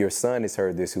know if your son has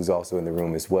heard this, who's also in the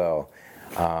room as well.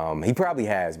 He probably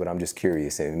has, but I'm just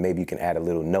curious, and maybe you can add a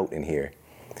little note in here.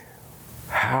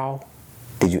 How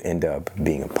did you end up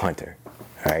being a punter?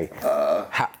 Right?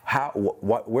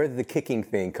 Where did the kicking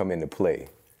thing come into play?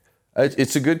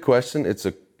 It's a good question. It's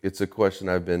a question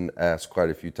I've been asked quite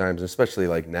a few times, especially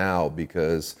like now,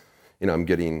 because I'm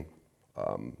getting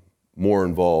more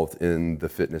involved in the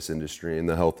fitness industry, in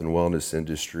the health and wellness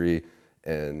industry,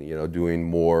 and doing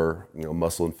more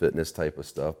muscle and fitness type of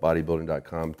stuff,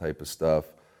 bodybuilding.com type of stuff,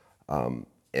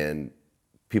 and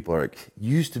people are like,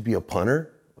 "You used to be a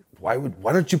punter? Why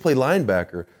don't you play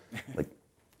linebacker?" Like,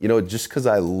 just because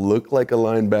I look like a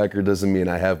linebacker doesn't mean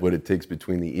I have what it takes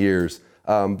between the ears.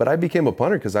 But I became a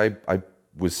punter because I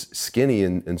was skinny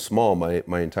and small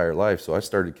my entire life. So I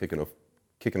started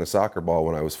kicking a soccer ball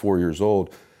when I was 4 years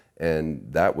old, and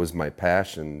that was my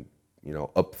passion,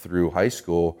 up through high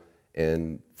school.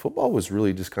 And football was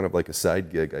really just kind of like a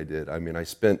side gig I did. I mean, I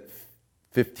spent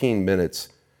 15 minutes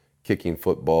kicking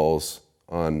footballs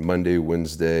on Monday,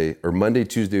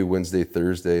 Tuesday, Wednesday,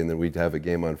 Thursday, and then we'd have a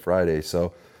game on Friday.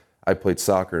 So I played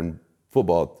soccer and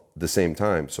football at the same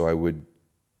time. So I would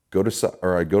go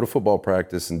to football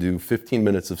practice and do 15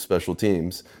 minutes of special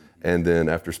teams, and then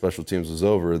after special teams was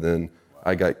over, then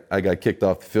I got kicked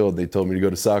off the field. They told me to go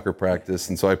to soccer practice,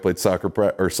 and so I played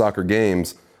soccer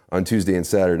games on Tuesday and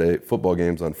Saturday, football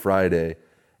games on Friday,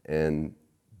 and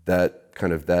that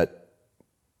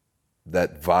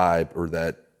vibe, or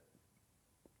that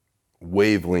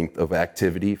wavelength of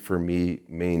activity for me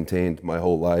maintained my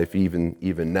whole life,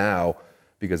 even now,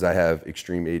 because I have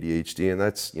extreme ADHD. And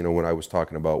that's, when I was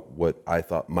talking about what I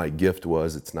thought my gift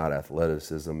was, it's not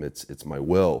athleticism, it's my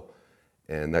will.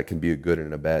 And that can be a good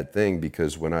and a bad thing,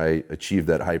 because when I achieve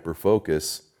that hyper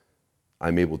focus,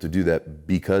 I'm able to do that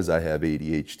because I have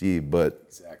ADHD. But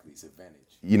exactly, it's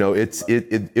advantage.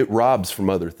 It robs from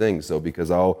other things, though,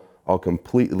 because I'll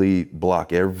completely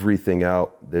block everything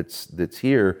out that's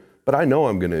here. But I know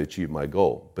I'm going to achieve my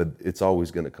goal, but it's always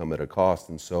going to come at a cost.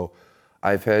 And so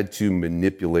I've had to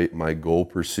manipulate my goal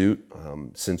pursuit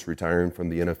since retiring from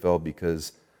the NFL,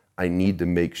 because I need to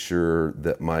make sure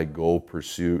that my goal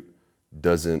pursuit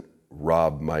doesn't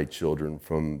rob my children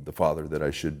from the father that I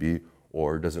should be,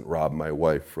 or doesn't rob my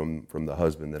wife from the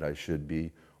husband that I should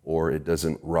be, or it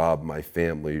doesn't rob my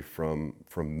family from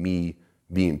me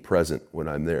being present when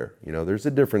I'm there. There's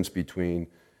a difference between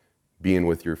being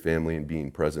with your family and being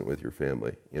present with your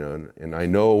family, and I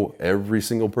know every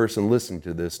single person listening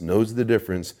to this knows the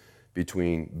difference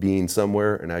between being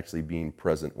somewhere and actually being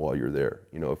present while you're there.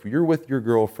 You know, if you're with your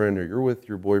girlfriend or you're with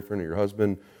your boyfriend or your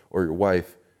husband or your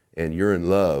wife and you're in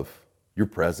love, you're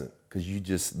present because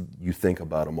you think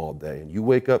about them all day. And you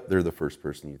wake up, they're the first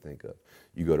person you think of.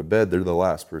 You go to bed, they're the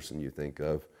last person you think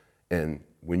of. And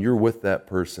when you're with that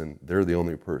person, they're the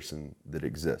only person that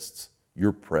exists.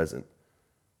 You're present.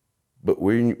 But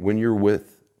when you're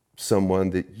with someone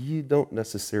that you don't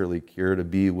necessarily care to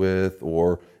be with,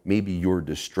 or maybe you're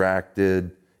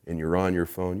distracted and you're on your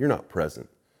phone, you're not present.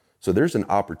 So there's an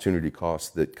opportunity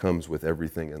cost that comes with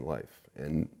everything in life.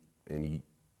 And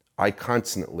I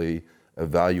constantly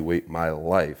evaluate my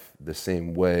life the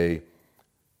same way,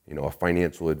 you know, a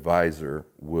financial advisor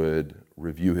would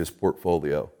review his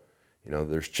portfolio. You know,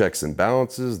 there's checks and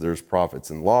balances, there's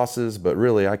profits and losses, but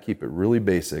really I keep it really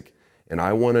basic. And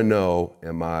I want to know,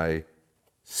 am I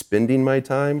spending my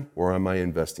time or am I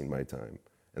investing my time?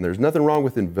 And there's nothing wrong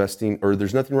with investing, or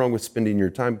there's nothing wrong with spending your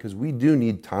time, because we do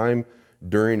need time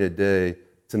during a day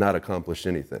to not accomplish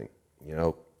anything, you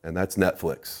know, and that's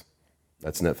Netflix.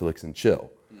 That's Netflix and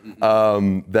chill.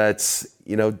 That's,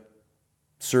 you know,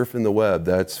 surfing the web,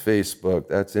 that's Facebook,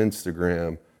 that's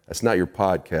Instagram. That's not your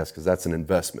podcast, because that's an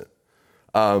investment.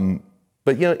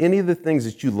 But, you know, any of the things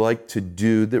that you like to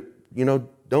do that, you know,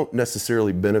 don't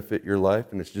necessarily benefit your life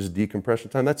and it's just decompression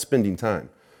time, that's spending time.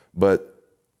 But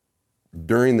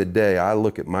during the day, I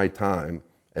look at my time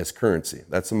as currency.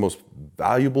 That's the most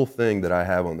valuable thing that I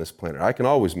have on this planet. I can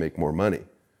always make more money,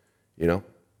 you know.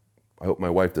 I hope my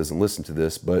wife doesn't listen to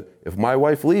this, but if my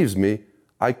wife leaves me,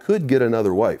 I could get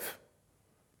another wife.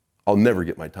 I'll never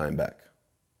get my time back.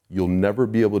 You'll never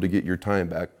be able to get your time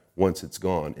back once it's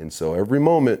gone. And so every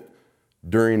moment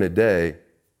during a day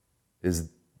is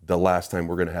the last time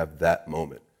we're going to have that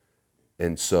moment.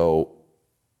 And so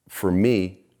for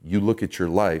me, you look at your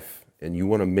life and you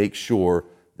want to make sure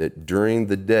that during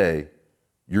the day,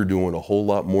 you're doing a whole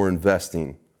lot more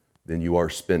investing than you are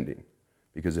spending.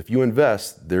 Because if you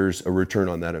invest, there's a return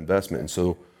on that investment. And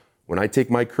so when I take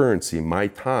my currency, my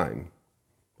time,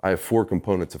 I have 4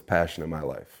 components of passion in my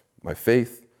life: my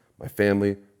faith, my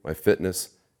family, my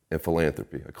fitness, and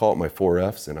philanthropy. I call it my 4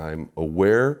 F's, and I'm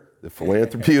aware that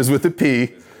philanthropy is with a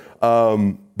P.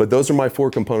 But those are my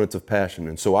 4 components of passion.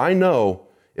 And so I know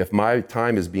if my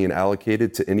time is being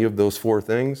allocated to any of those 4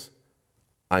 things,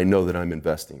 I know that I'm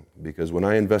investing. Because when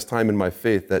I invest time in my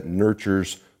faith, that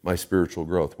nurtures my spiritual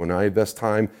growth. When I invest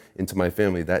time into my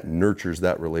family, that nurtures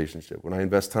that relationship. When I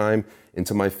invest time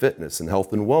into my fitness and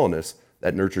health and wellness,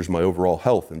 that nurtures my overall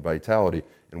health and vitality.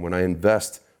 And when I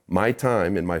invest my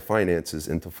time and my finances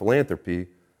into philanthropy,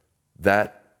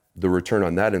 the return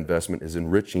on that investment is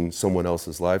enriching someone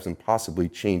else's lives and possibly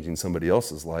changing somebody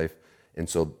else's life. And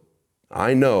so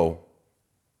I know,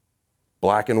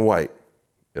 black and white,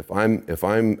 if I'm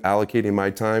allocating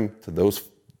my time to those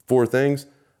 4 things,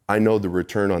 I know the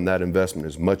return on that investment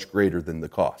is much greater than the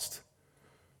cost.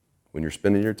 When you're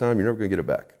spending your time, you're never going to get it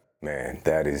back. Man,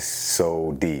 that is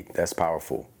so deep. That's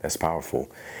powerful. That's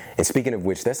powerful. And speaking of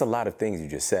which, that's a lot of things you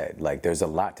just said. Like, there's a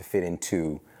lot to fit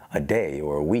into a day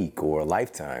or a week or a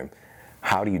lifetime.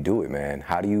 How do you do it, man?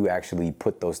 How do you actually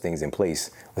put those things in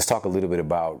place? Let's talk a little bit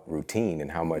about routine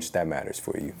and how much that matters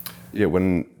for you. Yeah,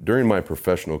 during my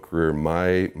professional career,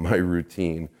 my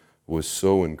routine was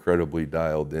so incredibly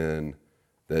dialed in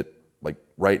that, like,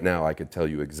 right now I could tell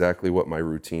you exactly what my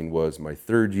routine was my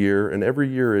 3rd year, and every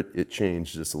year it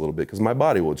changed just a little bit because my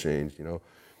body will change, you know.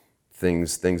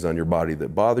 Things on your body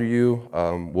that bother you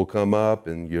will come up,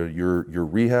 and your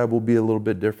rehab will be a little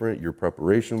bit different, your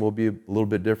preparation will be a little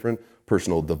bit different,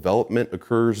 personal development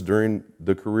occurs during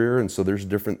the career, and so there's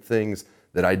different things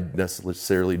that I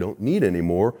necessarily don't need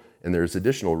anymore, and there's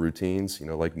additional routines, you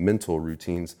know, like mental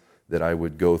routines that I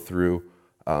would go through.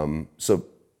 So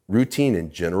routine in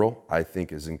general, I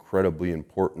think, is incredibly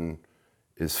important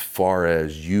as far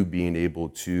as you being able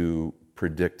to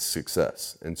predict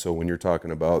success. And so when you're talking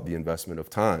about the investment of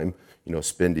time, you know,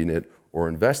 spending it or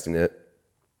investing it,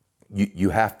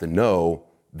 you have to know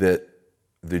that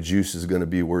the juice is going to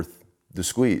be worth the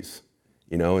squeeze,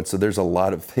 you know. And so there's a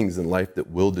lot of things in life that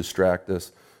will distract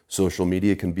us. Social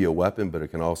media can be a weapon, but it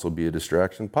can also be a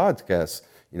distraction. Podcasts,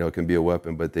 you know, can be a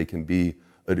weapon, but they can be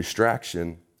a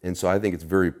distraction. And so I think it's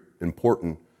very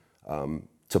important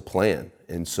to plan.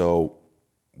 And so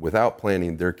without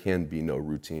planning, there can be no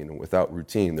routine. And without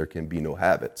routine, there can be no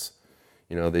habits.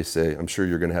 You know, they say, I'm sure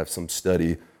you're going to have some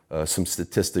study, some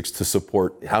statistics to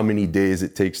support how many days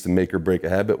it takes to make or break a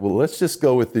habit. Well, let's just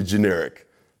go with the generic.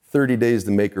 30 days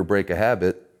to make or break a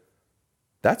habit.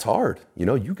 That's hard. You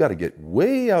know, you got to get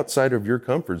way outside of your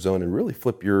comfort zone and really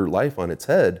flip your life on its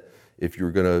head if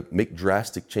you're going to make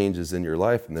drastic changes in your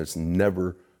life. And that's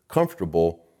never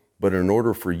comfortable, but in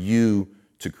order for you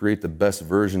to create the best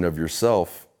version of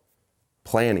yourself,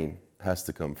 planning has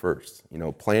to come first.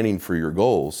 Planning for your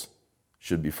goals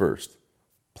should be first.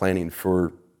 Planning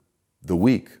for the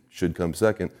week should come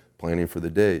second. Planning for the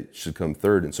day should come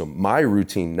third. And so my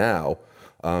routine now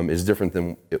is different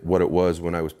than what it was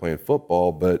when I was playing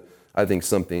football, but I think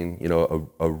something,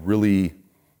 a really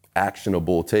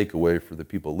actionable takeaway for the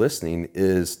people listening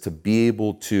is to be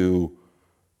able to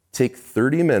take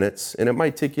 30 minutes, and it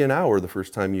might take you an hour the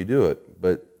first time you do it,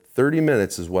 but 30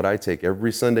 minutes is what I take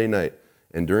every Sunday night.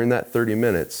 And during that 30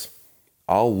 minutes,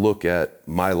 I'll look at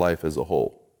my life as a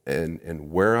whole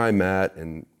and where I'm at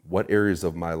and what areas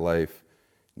of my life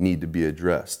need to be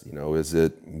addressed. Is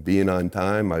it being on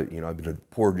time? I've been a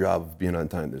poor job of being on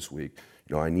time this week.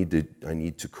 I need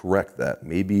to correct that.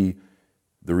 Maybe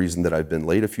the reason that I've been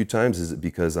late a few times, is it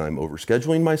because I'm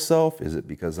overscheduling myself? Is it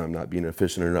because I'm not being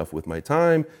efficient enough with my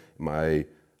time? Am I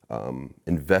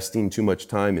investing too much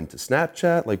time into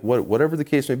Snapchat? Like whatever the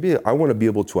case may be, I want to be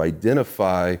able to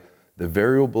identify the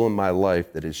variable in my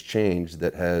life that has changed,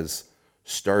 that has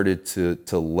started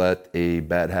to let a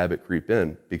bad habit creep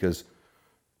in. Because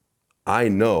I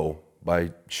know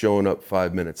by showing up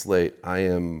 5 minutes late, I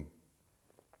am,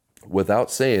 without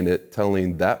saying it,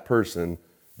 telling that person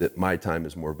that my time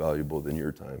is more valuable than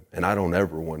your time. And I don't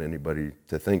ever want anybody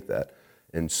to think that.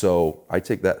 And so I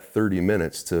take that 30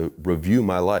 minutes to review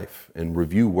my life and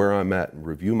review where I'm at and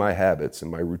review my habits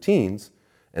and my routines.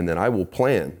 And then I will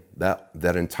plan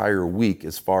that entire week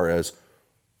as far as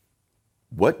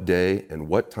what day and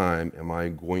what time am I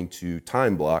going to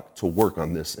time block to work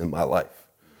on this in my life.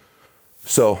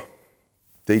 So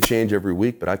they change every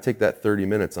week, but I take that 30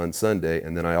 minutes on Sunday,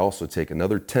 and then I also take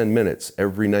another 10 minutes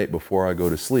every night before I go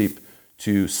to sleep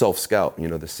to self-scout,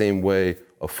 the same way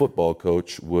a football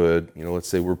coach would, let's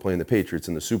say we're playing the Patriots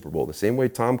in the Super Bowl, the same way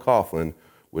Tom Coughlin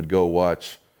would go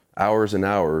watch hours and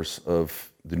hours of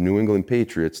the New England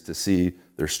Patriots to see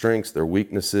their strengths, their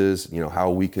weaknesses, how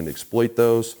we can exploit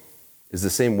those, is the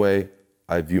same way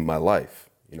I view my life.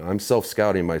 I'm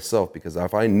self-scouting myself, because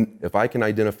if I can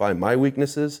identify my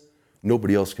weaknesses,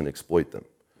 nobody else can exploit them.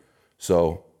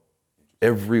 So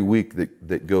every week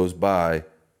that goes by,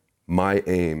 my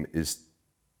aim is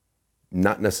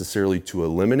not necessarily to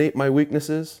eliminate my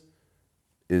weaknesses,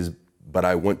 but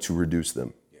I want to reduce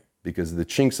them. Because the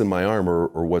chinks in my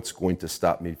armor are what's going to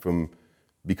stop me from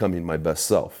becoming my best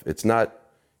self. It's not,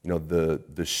 the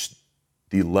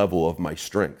level of my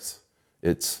strengths.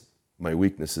 It's my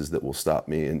weaknesses that will stop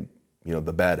me, and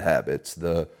the bad habits,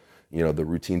 the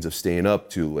routines of staying up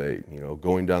too late,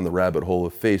 going down the rabbit hole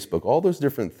of Facebook. All those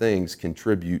different things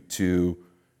contribute to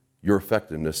your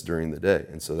effectiveness during the day.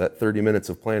 And so that 30 minutes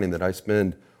of planning that I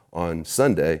spend on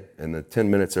Sunday and the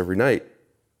 10 minutes every night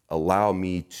allow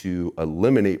me to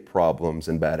eliminate problems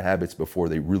and bad habits before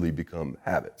they really become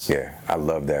habits. Yeah, I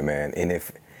love that, man. And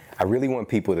I really want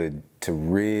people to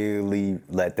really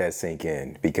let that sink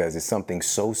in, because it's something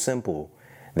so simple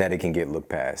that it can get looked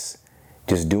past.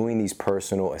 Just doing these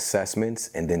personal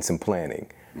assessments and then some planning.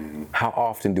 Mm-hmm. How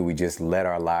often do we just let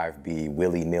our life be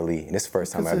willy-nilly? And this is the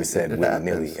first time I ever said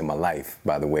willy-nilly in my life,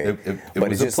 by the way. It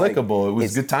was applicable. It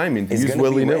was good timing to use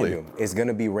willy-nilly. It's going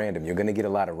to be random. You're going to get a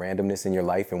lot of randomness in your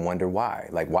life and wonder why.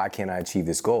 Like, why can't I achieve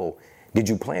this goal? Did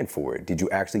you plan for it? Did you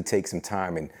actually take some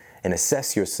time and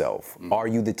assess yourself? Mm-hmm. Are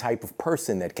you the type of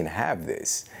person that can have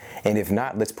this? And if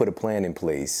not, let's put a plan in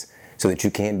place so that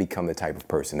you can become the type of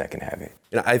person that can have it.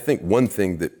 And I think one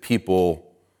thing that people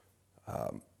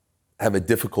have a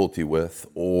difficulty with,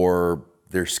 or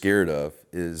they're scared of,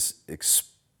 is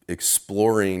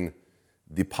exploring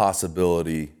the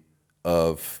possibility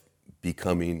of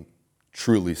becoming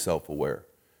truly self-aware,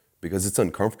 because it's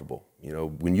uncomfortable.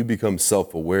 When you become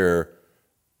self-aware,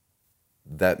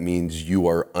 that means you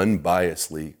are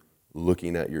unbiasedly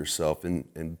looking at yourself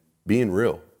and being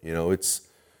real. It's,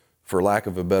 for lack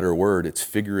of a better word, it's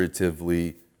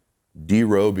figuratively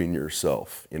derobing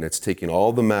yourself, and it's taking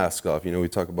all the mask off. We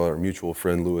talk about our mutual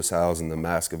friend Lewis Howes and the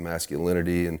mask of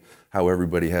masculinity, and how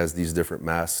everybody has these different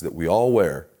masks that we all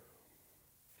wear.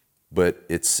 But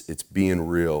it's being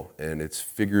real, and it's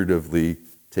figuratively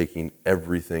taking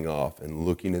everything off and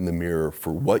looking in the mirror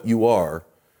for what you are,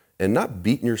 and not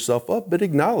beating yourself up, but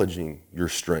acknowledging your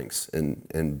strengths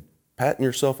and patting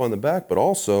yourself on the back, but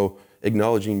also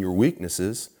acknowledging your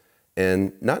weaknesses.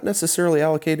 And not necessarily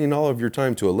allocating all of your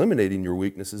time to eliminating your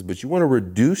weaknesses, but you want to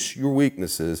reduce your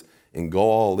weaknesses and go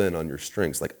all in on your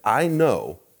strengths. Like, I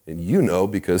know, and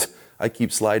because I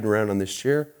keep sliding around on this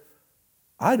chair,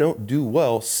 I don't do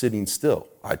well sitting still.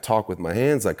 I talk with my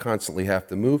hands. I constantly have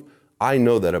to move. I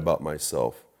know that about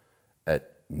myself. At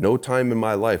no time in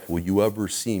my life will you ever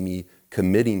see me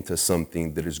committing to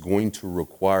something that is going to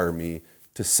require me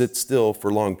to sit still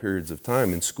for long periods of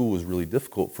time. And school was really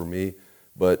difficult for me,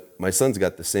 but my son's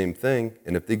got the same thing.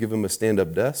 And if they give him a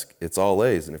stand-up desk, it's all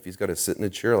A's. And if he's got to sit in a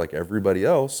chair like everybody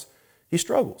else, he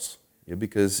struggles,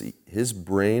 because his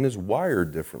brain is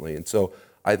wired differently. And so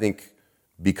I think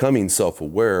becoming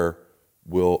self-aware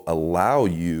will allow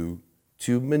you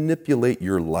to manipulate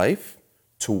your life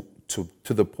to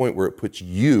the point where it puts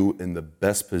you in the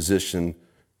best position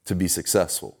to be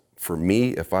successful. For me,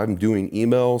 if I'm doing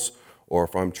emails or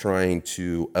if I'm trying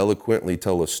to eloquently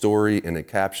tell a story in a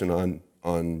caption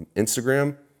on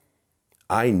Instagram,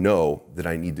 I know that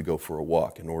I need to go for a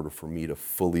walk in order for me to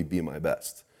fully be my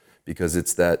best. Because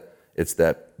it's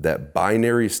that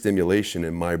binary stimulation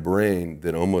in my brain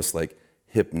that almost like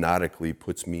hypnotically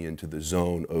puts me into the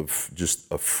zone of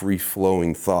just a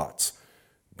free-flowing thoughts.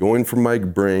 Going from my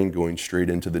brain, going straight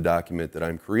into the document that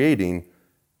I'm creating.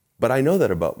 But I know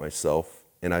that about myself,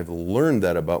 and I've learned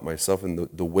that about myself, and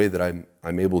the way that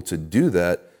I'm able to do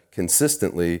that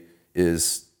consistently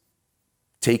is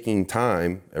taking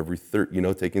time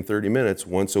taking 30 minutes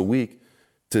once a week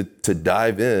to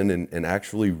dive in and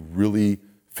actually really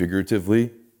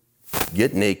figuratively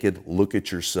get naked, look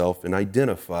at yourself, and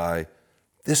identify,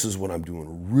 this is what I'm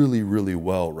doing really, really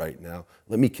well right now.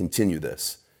 Let me continue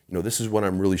this. This is what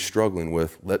I'm really struggling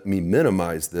with. Let me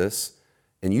minimize this.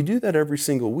 And you do that every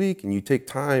single week, and you take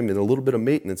time and a little bit of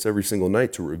maintenance every single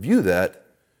night to review that.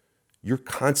 You're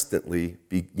constantly,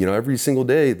 every single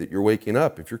day that you're waking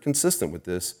up, if you're consistent with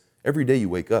this, every day you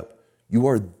wake up, you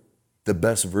are the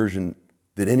best version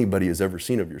that anybody has ever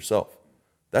seen of yourself.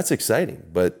 That's exciting,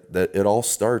 but that it all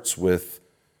starts with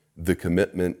the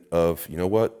commitment of, you know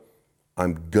what,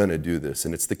 I'm gonna do this.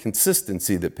 And it's the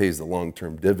consistency that pays the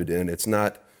long-term dividend. It's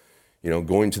not,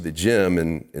 going to the gym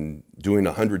and doing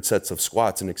 100 sets of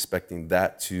squats and expecting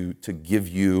that to give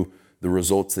you the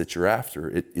results that you're after.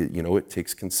 It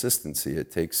takes consistency,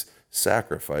 it takes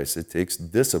sacrifice, it takes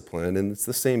discipline, and it's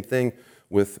the same thing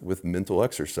with mental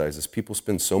exercises. People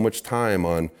spend so much time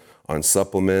on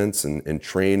supplements and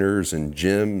trainers and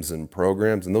gyms and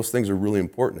programs, and those things are really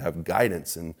important to have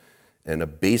guidance and a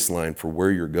baseline for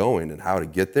where you're going and how to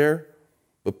get there.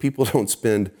 But people don't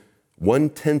spend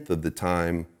 1/10 of the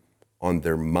time on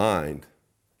their mind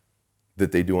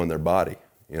that they do on their body.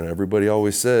 Everybody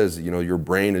always says, your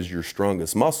brain is your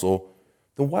strongest muscle.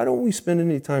 Then why don't we spend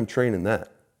any time training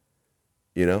that?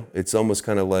 It's almost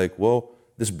kind of like, well,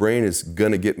 this brain is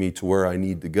gonna get me to where I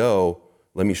need to go.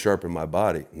 Let me sharpen my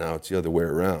body. Now it's the other way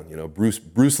around.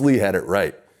 Bruce Lee had it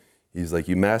right. He's like,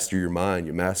 you master your mind,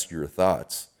 you master your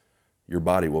thoughts, your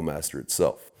body will master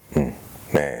itself.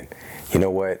 Man, you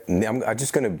know what? I'm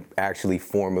just gonna actually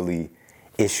formally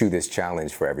issue this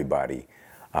challenge for everybody.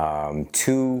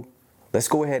 Let's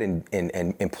go ahead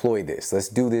and employ this. Let's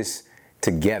do this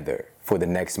together for the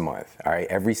next month. All right,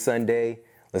 every Sunday,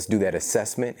 let's do that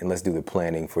assessment and let's do the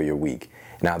planning for your week.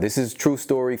 Now, this is a true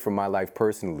story from my life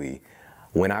personally.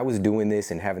 When I was doing this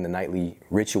and having the nightly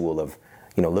ritual of,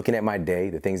 looking at my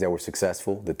day, the things that were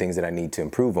successful, the things that I need to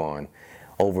improve on,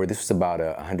 this was about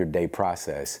a 100-day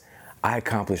process. I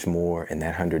accomplished more in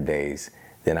that 100 days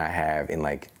than I have in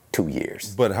like 2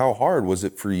 years. But how hard was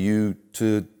it for you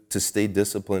to stay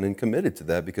disciplined and committed to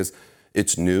that? Because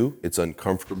it's new, it's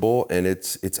uncomfortable, and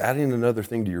it's adding another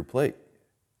thing to your plate.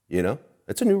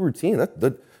 It's a new routine.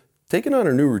 Taking on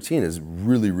a new routine is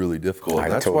really, really difficult.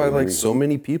 And that's why, like so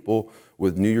many people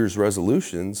with New Year's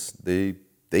resolutions, they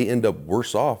end up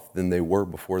worse off than they were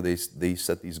before they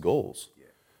set these goals,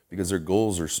 because their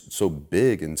goals are so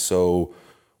big and so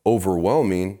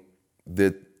overwhelming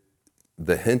that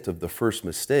the hint of the first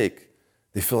mistake,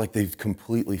 they feel like they've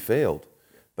completely failed.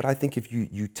 But I think if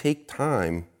you take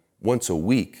time once a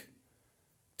week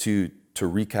to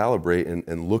recalibrate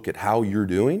and look at how you're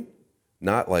doing,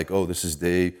 not like, oh, this is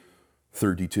day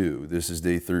 32, this is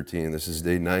day 13, this is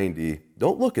day 90.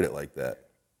 Don't look at it like that.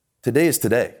 Today is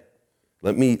today.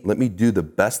 Let me do the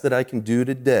best that I can do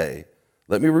today.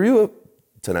 Let me review it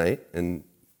tonight and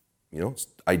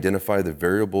identify the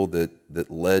variable that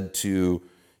led to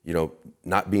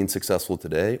not being successful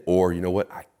today, or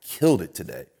I killed it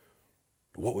today.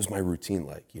 What was my routine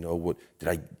like?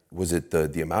 Was it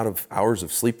the amount of hours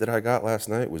of sleep that I got last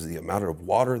night? Was it the amount of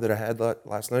water that I had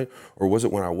last night? Or was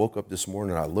it when I woke up this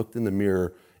morning and I looked in the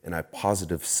mirror and I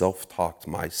positive self-talked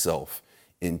myself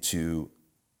into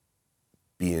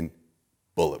being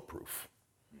bulletproof?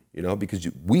 Because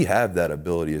we have that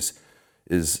ability.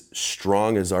 As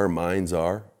strong as our minds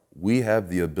are, we have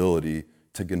the ability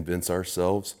to convince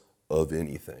ourselves of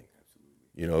anything.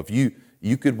 If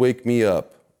you could wake me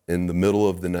up in the middle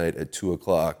of the night at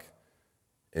 2:00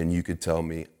 and you could tell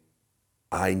me,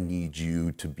 I need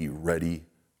you to be ready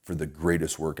for the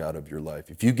greatest workout of your life.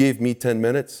 If you gave me 10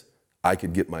 minutes, I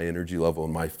could get my energy level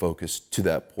and my focus to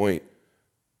that point.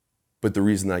 But the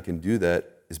reason I can do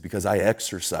that is because I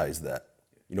exercise that.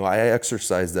 You know, I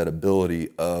exercise that ability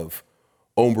of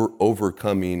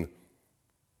overcoming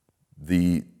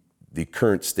the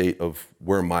current state of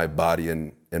where my body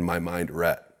and my mind are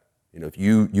at. You know, if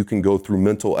you can go through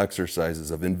mental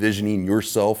exercises of envisioning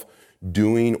yourself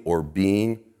doing or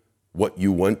being what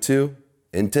you want to,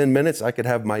 in 10 minutes, I could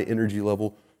have my energy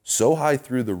level so high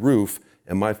through the roof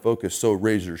and my focus so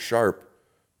razor sharp,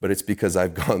 but it's because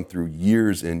I've gone through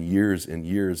years and years and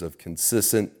years of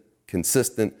consistent,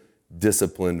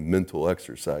 disciplined mental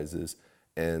exercises.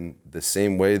 And the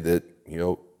same way that, you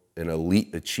know, an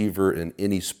elite achiever in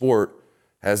any sport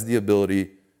has the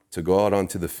ability to go out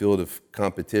onto the field of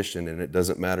competition, and it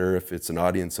doesn't matter if it's an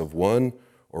audience of 1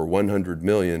 or 100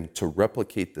 million, to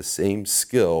replicate the same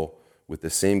skill with the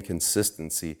same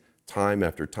consistency time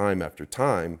after time after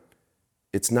time,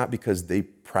 it's not because they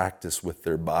practice with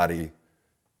their body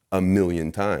a million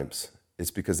times.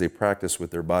 It's because they practice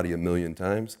with their body a million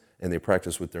times and they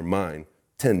practice with their mind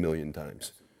 10 million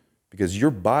times. Because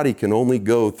your body can only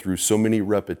go through so many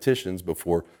repetitions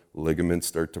before ligaments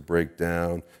start to break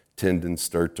down, tendons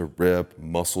start to rip,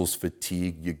 muscles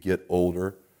fatigue, you get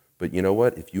older. But you know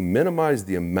what? If you minimize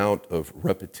the amount of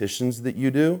repetitions that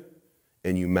you do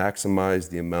and you maximize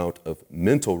the amount of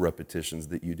mental repetitions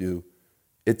that you do,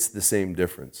 it's the same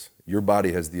difference. Your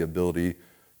body has the ability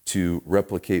to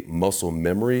replicate muscle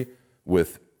memory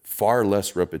with far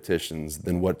less repetitions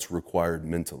than what's required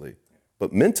mentally.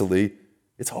 But mentally,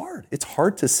 it's hard. It's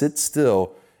hard to sit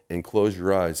still and close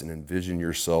your eyes and envision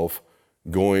yourself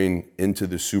going into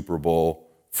the Super Bowl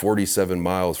 47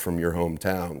 miles from your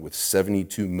hometown with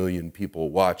 72 million people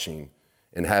watching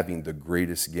and having the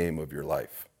greatest game of your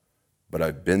life. But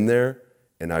I've been there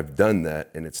and I've done that,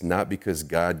 and it's not because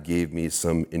God gave me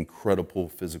some incredible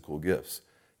physical gifts.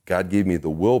 God gave me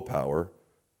the willpower.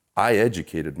 I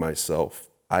educated myself.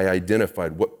 I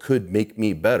identified what could make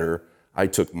me better. I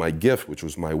took my gift, which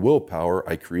was my willpower.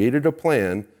 I created a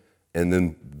plan, and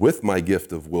then with my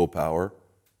gift of willpower,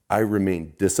 I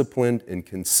remained disciplined and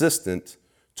consistent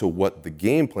to what the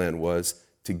game plan was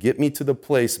to get me to the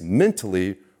place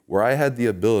mentally where I had the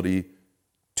ability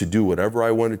to do whatever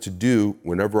I wanted to do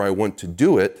whenever I want to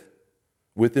do it,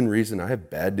 within reason. I have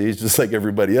bad days just like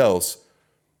everybody else,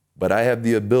 but I have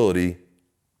the ability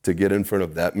to get in front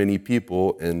of that many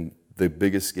people in the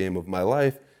biggest game of my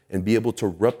life and be able to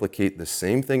replicate the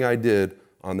same thing I did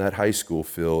on that high school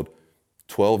field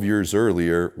 12 years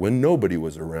earlier when nobody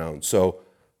was around. So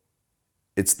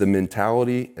it's the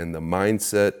mentality and the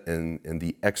mindset and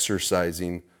the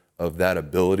exercising of that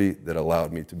ability that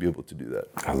allowed me to be able to do that.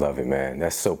 I love it, man.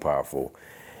 That's so powerful.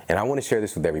 And I want to share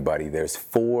this with everybody. There's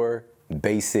 4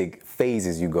 basic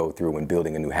phases you go through when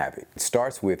building a new habit. It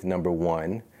starts with number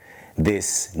 1,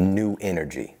 this new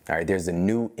energy. All right, there's a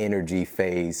new energy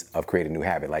phase of creating a new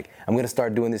habit. Like, I'm going to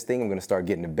start doing this thing. I'm going to start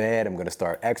getting to bed. I'm going to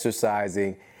start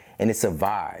exercising. And it's a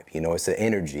vibe, you know, it's an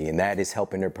energy, and that is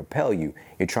helping to propel you.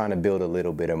 You're trying to build a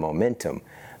little bit of momentum.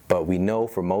 But we know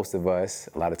for most of us,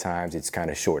 a lot of times it's kind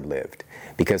of short-lived,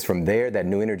 because from there, that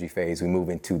new energy phase, we move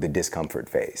into the discomfort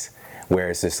phase, where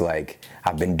it's just like,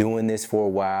 I've been doing this for a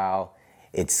while.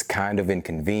 It's kind of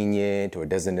inconvenient, or it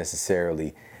doesn't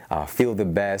necessarily feel the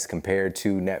best compared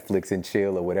to Netflix and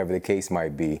chill or whatever the case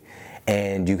might be.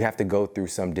 And you have to go through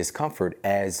some discomfort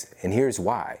and here's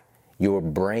why. Your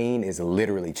brain is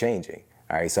literally changing.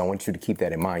 All right, so I want you to keep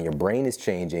that in mind. Your brain is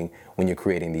changing when you're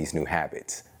creating these new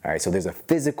habits. All right, so there's a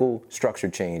physical structure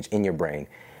change in your brain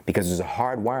because there's a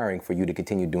hard wiring for you to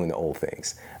continue doing the old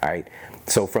things. All right,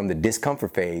 so from the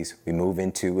discomfort phase, we move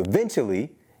into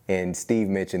eventually, and Steve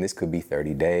mentioned this could be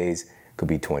 30 days, could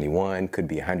be 21, could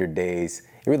be 100 days.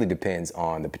 It really depends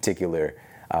on the particular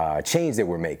change that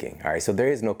we're making. All right, so there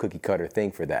is no cookie cutter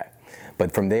thing for that.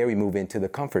 But from there, we move into the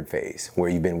comfort phase, where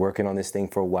you've been working on this thing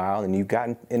for a while and you've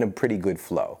gotten in a pretty good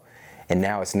flow. And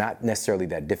now it's not necessarily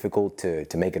that difficult to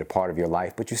make it a part of your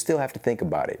life, but you still have to think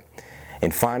about it.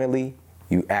 And finally,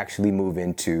 you actually move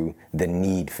into the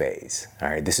need phase. All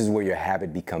right, this is where your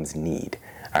habit becomes need.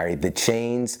 All right, the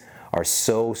chains are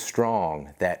so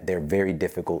strong that they're very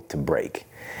difficult to break.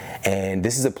 And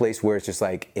this is a place where it's just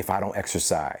like, if I don't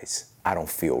exercise, I don't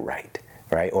feel right.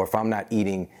 Right? Or if I'm not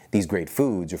eating these great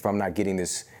foods, or if I'm not getting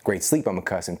this great sleep I'm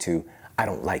accustomed to, I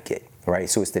don't like it. right?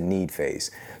 So it's the need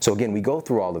phase. So again, we go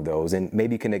through all of those, and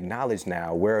maybe you can acknowledge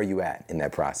now, where are you at in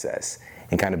that process,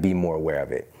 and kind of be more aware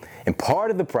of it. And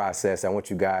part of the process, I want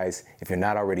you guys, if you're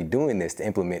not already doing this, to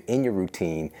implement in your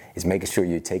routine is making sure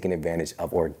you're taking advantage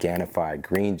of Organifi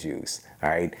green juice, all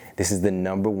right? This is the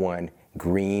 #1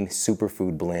 green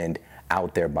superfood blend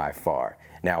out there by far.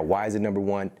 Now, why is it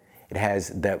 #1? It has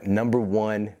the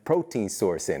 #1 protein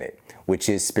source in it, which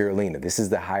is spirulina. This is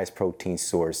the highest protein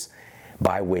source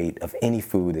by weight of any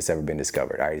food that's ever been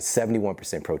discovered, all right? It's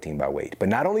 71% protein by weight. But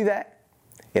not only that,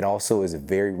 it also is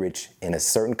very rich in a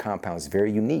certain compound that's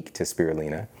very unique to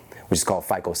spirulina, which is called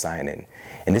phycocyanin.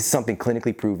 And this is something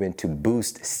clinically proven to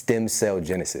boost stem cell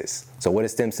genesis. So what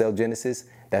is stem cell genesis?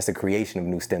 That's the creation of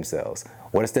new stem cells.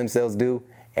 What do stem cells do?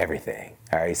 Everything,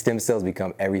 all right? Stem cells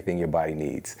become everything your body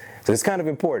needs. So it's kind of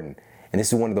important. And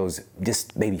this is one of those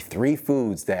just maybe 3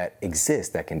 foods that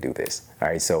exist that can do this, all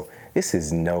right? So this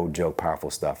is no joke, powerful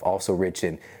stuff. Also rich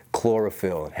in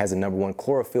chlorophyll. It has a #1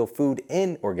 chlorophyll food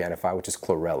in Organifi, which is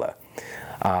chlorella.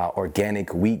 Organic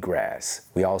wheatgrass.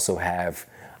 We also have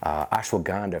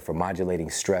ashwagandha for modulating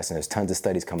stress, and there's tons of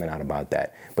studies coming out about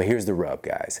that. But here's the rub,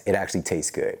 guys. It actually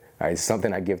tastes good, all right? It's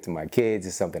something I give to my kids.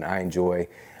 It's something I enjoy.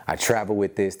 I travel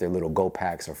with this. Their little go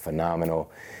packs are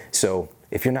phenomenal. So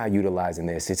if you're not utilizing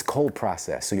this, it's cold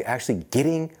processed. So you're actually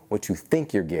getting what you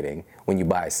think you're getting when you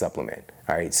buy a supplement,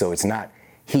 all right? So it's not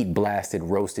heat blasted,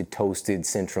 roasted, toasted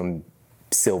Centrum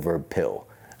silver pill,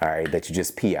 all right, that you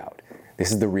just pee out.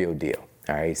 This is the real deal,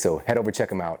 all right? So head over, check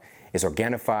them out. It's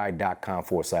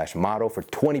Organifi.com/model for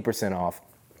 20% off.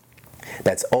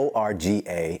 That's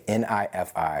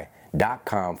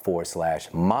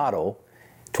ORGANIFI.com/model,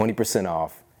 20%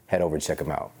 off. Head over and check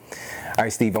them out. All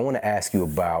right, Steve, I want to ask you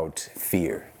about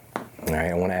fear. All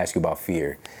right, I want to ask you about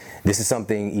fear. This is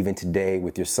something even today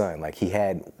with your son, like he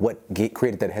had,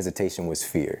 created that hesitation was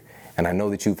fear. And I know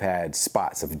that you've had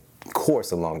spots, of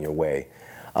course, along your way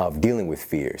of dealing with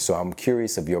fear. So I'm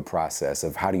curious of your process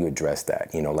of how do you address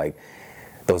that? You know, like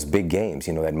those big games,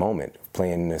 you know, that moment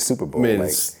playing the Super Bowl. I mean,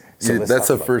 that's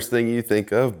the first thing you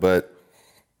think of, but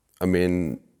I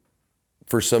mean,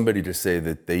 for somebody to say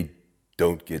that they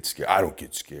don't get scared, I don't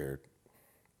get scared.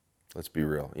 Let's be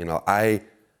real. You know, I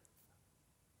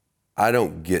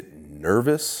don't get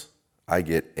nervous. I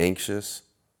get anxious,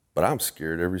 but I'm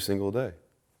scared every single day.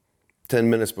 10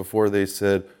 minutes before they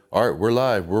said, all right, we're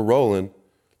live, we're rolling.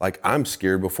 Like, I'm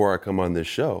scared before I come on this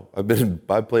show. I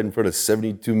played in front of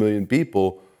 72 million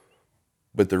people,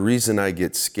 but the reason I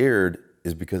get scared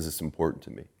is because it's important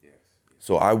to me. Yes.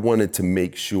 So I wanted to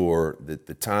make sure that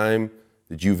the time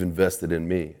that you've invested in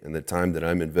me and the time that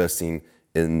I'm investing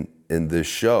in this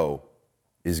show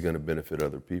is going to benefit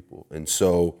other people. And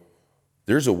so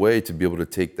there's a way to be able to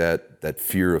take that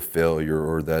fear of failure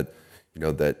or that, you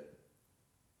know, that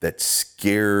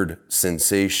scared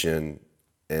sensation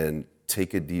and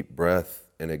take a deep breath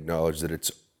and acknowledge that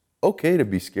it's okay to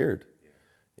be scared.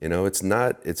 You know,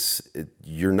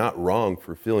 you're not wrong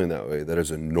for feeling that way. That is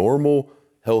a normal,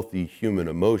 healthy human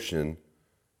emotion,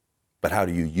 but how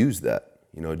do you use that?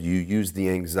 You know, do you use the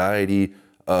anxiety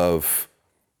of,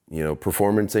 you know,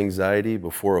 performance anxiety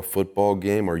before a football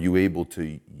game? Are you able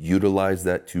to utilize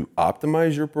that to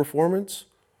optimize your performance?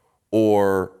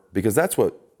 Or, because that's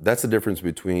the difference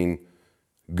between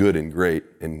good and great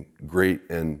and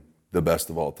the best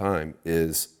of all time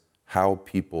is how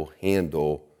people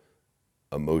handle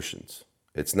emotions.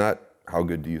 It's not how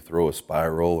good do you throw a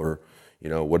spiral or, you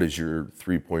know, what is your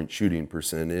 3-point shooting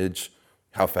percentage?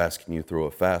 How fast can you throw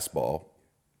a fastball?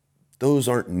 Those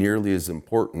aren't nearly as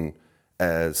important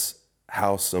as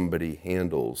how somebody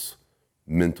handles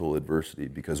mental adversity,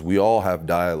 because we all have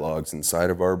dialogues inside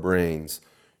of our brains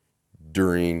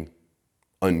during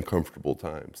uncomfortable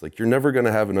times. Like, you're never going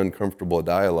to have an uncomfortable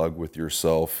dialogue with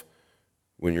yourself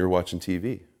when you're watching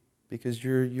TV, because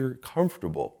you're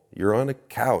comfortable. You're on a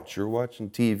couch, you're watching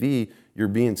TV, you're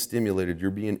being stimulated, you're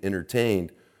being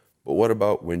entertained. But what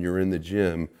about when you're in the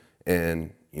gym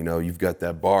and, you know, you've got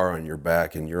that bar on your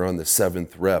back and you're on the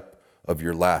 7th rep of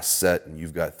your last set and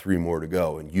you've got 3 more to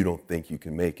go and you don't think you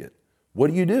can make it?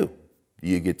 What do? Do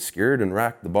you get scared and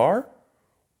rack the bar?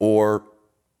 Or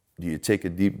do you take a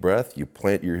deep breath, you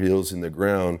plant your heels in the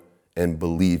ground and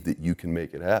believe that you can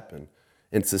make it happen?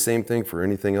 And it's the same thing for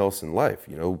anything else in life.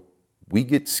 You know, we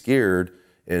get scared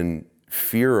and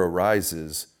fear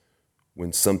arises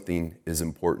when something is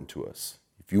important to us.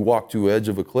 If you walk to the edge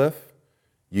of a cliff,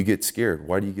 you get scared.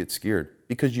 Why do you get scared?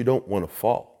 Because you don't want to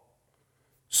fall.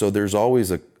 So there's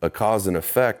always a cause and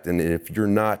effect, and if you're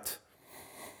not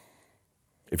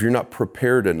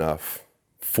prepared enough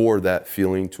for that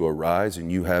feeling to arise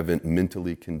and you haven't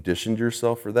mentally conditioned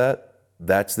yourself for that,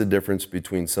 That's the difference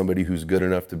between somebody who's good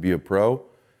enough to be a pro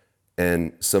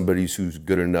and somebody who's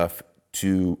good enough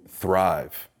to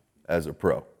thrive as a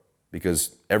pro,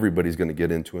 because everybody's going to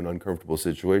get into an uncomfortable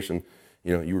situation.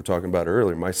 You know, you were talking about it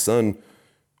earlier. My son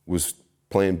was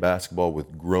playing basketball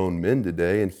with grown men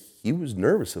today, and he was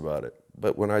nervous about it.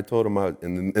 But when I told him,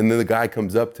 and then the guy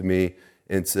comes up to me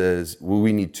and says, well,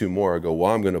 we need 2 more. I go,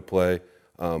 well, I'm going to play.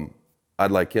 I'd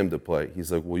like him to play.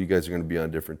 He's like, well, you guys are going to be on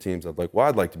different teams. I'm like, well,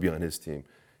 I'd like to be on his team.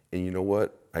 And you know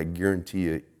what? I guarantee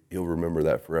you, he'll remember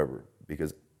that forever,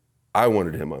 because I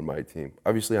wanted him on my team.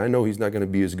 Obviously, I know he's not going to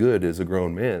be as good as a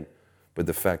grown man, but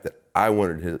the fact that I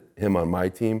wanted him on my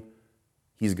team,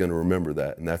 he's going to remember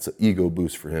that. And that's an ego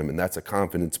boost for him, and that's a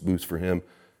confidence boost for him.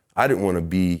 I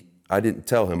didn't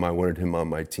tell him I wanted him on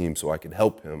my team so I could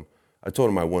help him. I told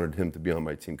him I wanted him to be on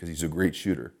my team because he's a great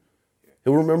shooter.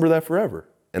 He'll remember that forever.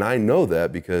 And I know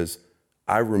that because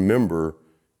I remember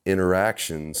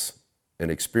interactions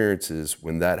and experiences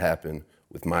when that happened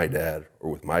with my dad or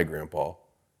with my grandpa.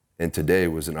 And today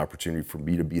was an opportunity for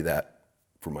me to be that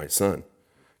for my son.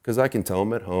 Because I can tell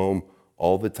him at home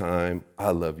all the time,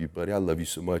 I love you, buddy. I love you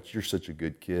so much. You're such a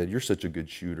good kid. You're such a good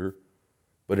shooter.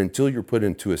 But until you're put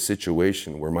into a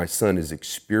situation where my son is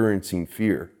experiencing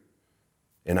fear,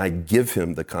 and I give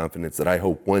him the confidence that I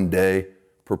hope one day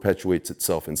perpetuates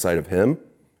itself inside of him,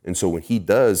 and so when he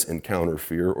does encounter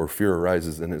fear or fear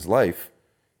arises in his life,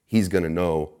 he's going to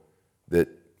know that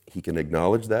he can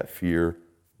acknowledge that fear,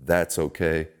 that's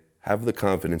okay, have the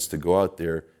confidence to go out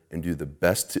there and do the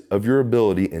best of your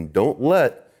ability, and don't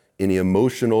let any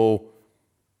emotional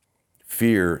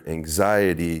fear,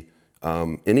 anxiety,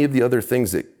 any of the other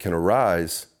things that can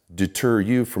arise deter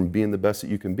you from being the best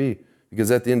that you can be. Because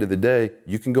at the end of the day,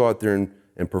 you can go out there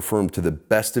and perform to the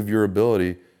best of your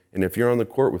ability. And if you're on the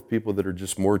court with people that are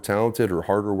just more talented or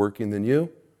harder working than you,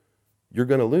 you're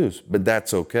going to lose. But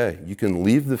that's okay. You can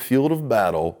leave the field of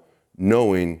battle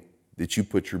knowing that you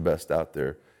put your best out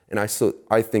there. And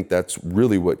I think that's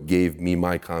really what gave me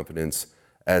my confidence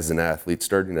as an athlete,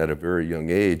 starting at a very young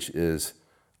age, is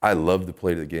I love to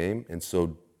play the game. And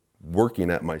so working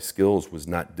at my skills was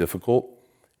not difficult.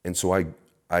 And so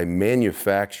I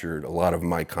manufactured a lot of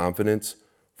my confidence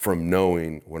from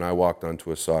knowing when I walked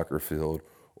onto a soccer field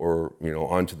or, you know,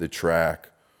 onto the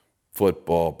track,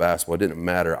 football, basketball, it didn't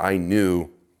matter. I knew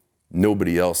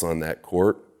nobody else on that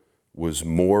court was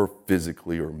more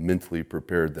physically or mentally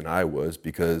prepared than I was,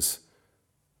 because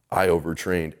I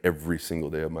overtrained every single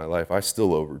day of my life. I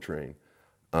still overtrain.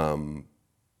 And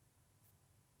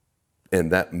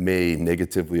that may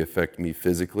negatively affect me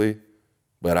physically,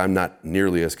 but I'm not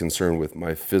nearly as concerned with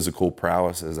my physical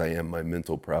prowess as I am my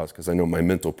mental prowess, because I know my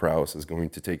mental prowess is going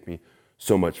to take me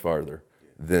so much farther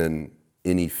than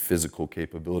any physical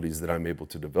capabilities that I'm able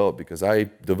to develop, because I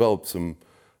developed some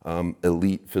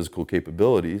elite physical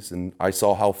capabilities, and I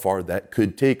saw how far that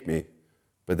could take me,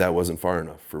 but that wasn't far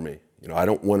enough for me. You know, I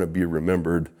don't want to be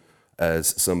remembered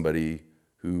as somebody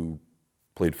who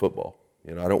played football.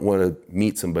 You know, I don't want to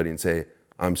meet somebody and say,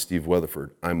 I'm Steve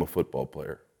Weatherford, I'm a football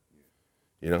player.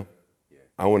 You know,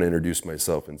 I want to introduce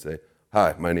myself and say,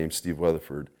 hi, my name's Steve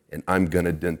Weatherford, and I'm going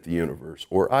to dent the universe,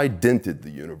 or I dented the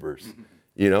universe.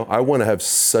 You know, I want to have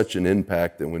such an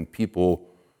impact that when people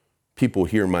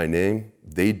hear my name,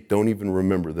 they don't even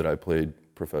remember that I played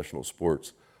professional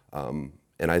sports. And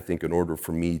I think in order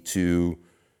for me to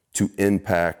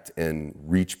impact and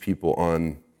reach people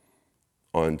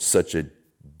on such a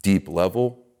deep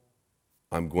level,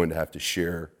 I'm going to have to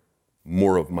share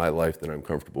more of my life than I'm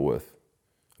comfortable with.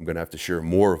 I'm going to have to share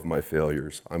more of my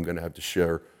failures. I'm going to have to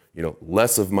share, you know,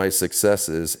 less of my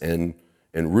successes, and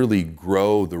really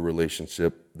grow the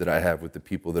relationship that I have with the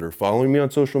people that are following me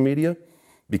on social media,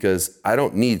 because I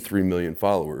don't need 3 million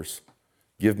followers.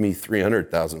 Give me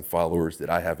 300,000 followers that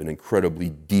I have an incredibly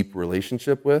deep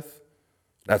relationship with.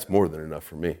 That's more than enough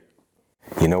for me.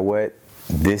 You know what?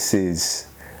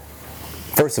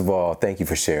 First of all, thank you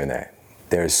for sharing that.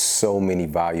 There's so many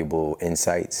valuable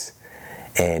insights.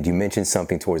 And you mentioned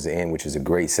something towards the end, which is a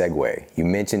great segue. You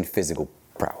mentioned physical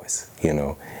prowess, you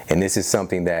know, and this is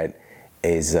something that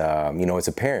is, you know, it's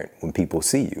apparent when people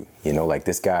see you, you know, like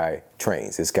this guy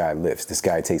trains, this guy lifts, this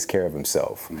guy takes care of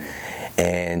himself.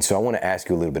 And so I want to ask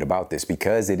you a little bit about this,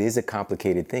 because it is a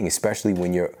complicated thing, especially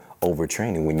when you're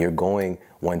overtraining, when you're going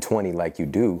 120 like you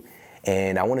do.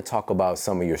 And I want to talk about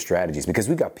some of your strategies, because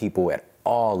we got people at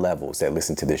all levels that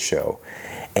listen to this show.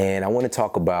 And I want to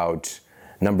talk about,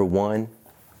 number one,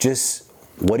 just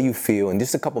what do you feel, and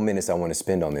just a couple minutes I want to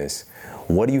spend on this,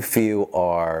 what do you feel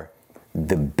are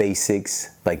the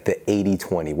basics, like the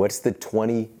 80-20? What's the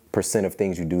 20% of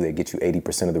things you do that get you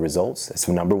 80% of the results? That's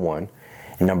number one.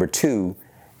 And number two,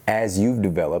 as you've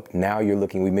developed, now you're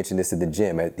looking, we mentioned this at the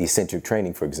gym, at the Eccentric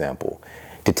training, for example,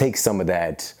 to take some of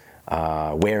that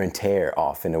wear and tear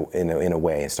off in a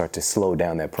way and start to slow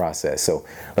down that process. So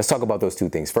let's talk about those two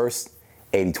things. First,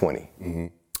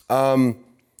 80-20.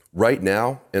 Right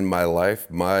now in my life,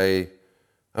 I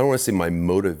don't want to say my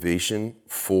motivation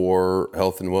for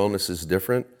health and wellness is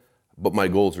different, but my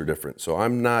goals are different. So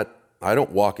I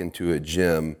don't walk into a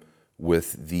gym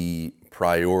with the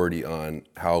priority on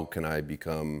how can I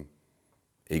become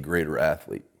a greater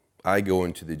athlete. I go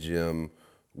into the gym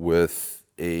with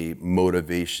a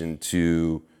motivation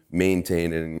to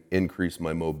maintain and increase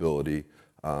my mobility.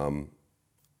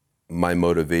 My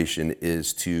motivation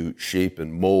is to shape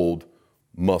and mold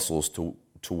muscles to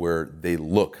where they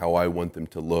look how I want them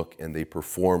to look and they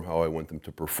perform how I want them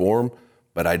to perform.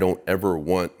 But I don't ever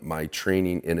want my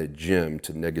training in a gym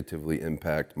to negatively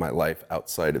impact my life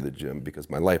outside of the gym, because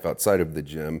my life outside of the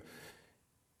gym,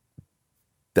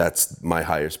 that's my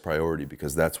highest priority,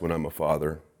 because that's when I'm a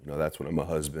father, that's when I'm a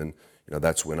husband,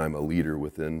 that's when I'm a leader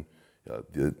within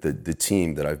the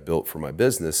team that I've built for my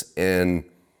business. And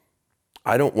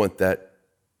I don't want that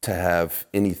to have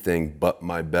anything but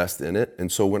my best in it.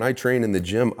 And so when I train in the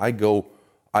gym,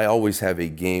 I always have a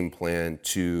game plan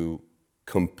to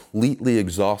completely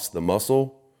exhaust the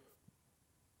muscle,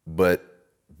 but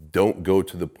don't go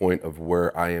to the point of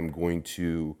where I am going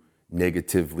to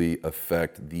negatively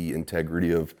affect the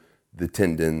integrity of the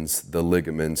tendons, the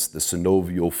ligaments, the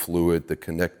synovial fluid, the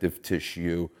connective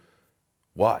tissue.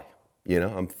 Why?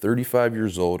 I'm 35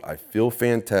 years old. I feel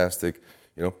fantastic.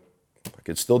 I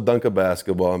can still dunk a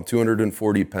basketball. I'm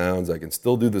 240 pounds. I can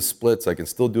still do the splits. I can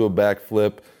still do a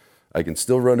backflip. I can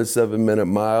still run a 7-minute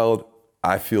mile.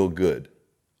 I feel good.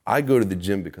 I go to the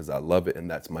gym because I love it, and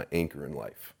that's my anchor in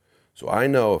life. So I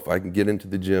know if I can get into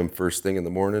the gym first thing in the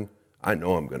morning, I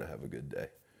know I'm going to have a good day,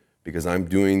 because I'm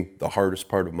doing the hardest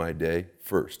part of my day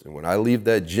first. And when I leave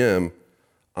that gym,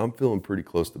 I'm feeling pretty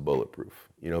close to bulletproof,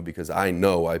 because I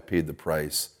know I paid the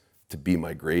price to be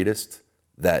my greatest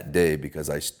that day, because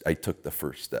I took the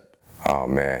first step. Oh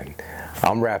man,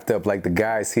 I'm wrapped up like the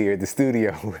guys here at the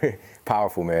studio.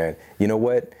 Powerful, man. You know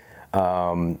what?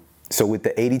 So with the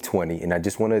 80-20, and I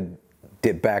just want to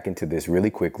dip back into this really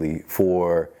quickly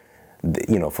for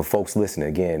folks listening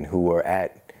again who are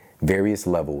at various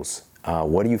levels.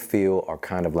 What do you feel are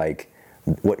kind of like,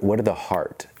 what's the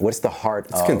heart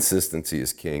of? Consistency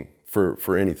is king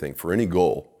for anything, for any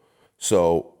goal.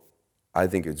 So I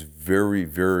think it's very,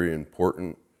 very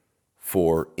important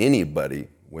for anybody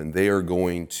when they are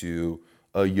going to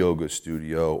a yoga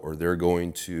studio, or they're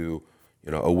going to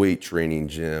a weight training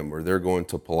gym, or they're going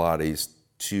to Pilates,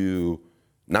 to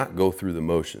not go through the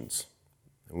motions.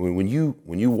 When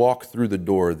you walk through the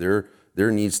door,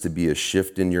 there needs to be a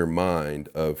shift in your mind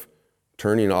of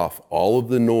turning off all of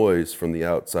the noise from the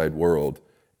outside world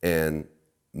and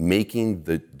making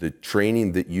the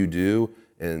training that you do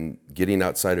and getting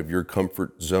outside of your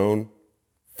comfort zone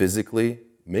physically,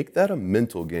 make that a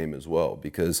mental game as well.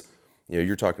 Because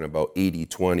you're talking about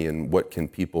 80-20 and what can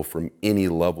people from any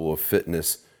level of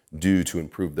fitness do to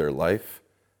improve their life.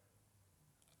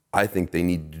 I think they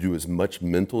need to do as much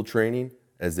mental training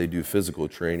as they do physical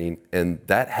training. And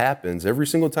that happens every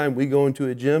single time we go into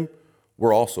a gym.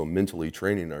 We're also mentally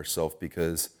training ourselves,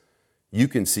 because you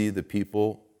can see the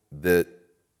people that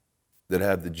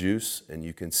have the juice, and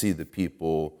you can see the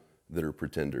people that are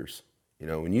pretenders.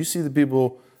 When you see the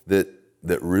people that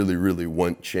really, really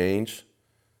want change,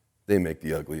 they make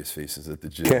the ugliest faces at the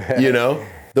gym.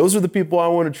 Those are the people I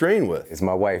want to train with. It's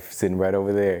my wife sitting right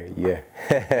over there.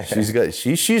 Yeah.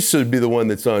 she should be the one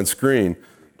that's on screen.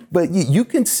 But you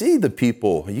can see the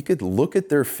people. You could look at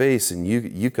their face, and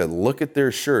you could look at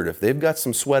their shirt. If they've got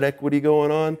some sweat equity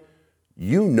going on,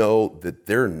 you know that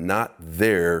they're not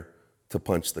there to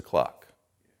punch the clock.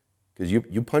 Because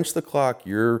you punch the clock,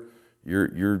 your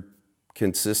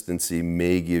consistency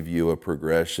may give you a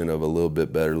progression of a little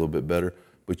bit better.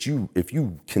 But if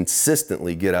you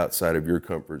consistently get outside of your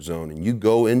comfort zone and you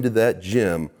go into that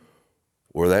gym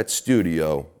or that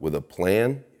studio with a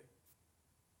plan,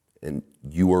 and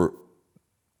you are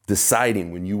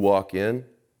deciding when you walk in,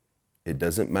 it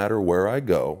doesn't matter where I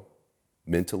go,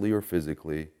 mentally or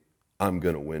physically, I'm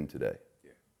going to win today.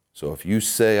 Yeah. So if you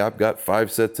say I've got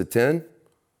 5 sets of 10,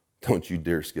 don't you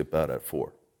dare skip out at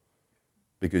 4,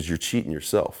 because you're cheating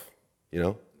yourself.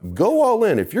 Go all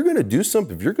in. If you're going to do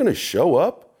something, if you're going to show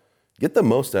up, get the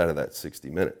most out of that 60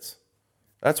 minutes.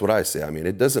 That's what I say.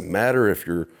 It doesn't matter if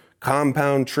you're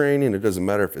compound training, it doesn't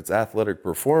matter if it's athletic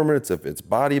performance, if it's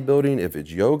bodybuilding, if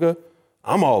it's yoga,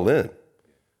 I'm all in.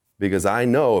 Because I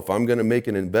know if I'm going to make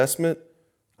an investment,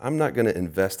 I'm not going to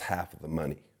invest half of the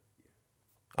money.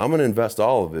 I'm going to invest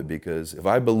all of it, because if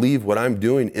I believe what I'm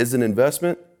doing is an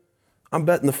investment, I'm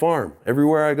betting the farm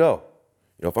everywhere I go.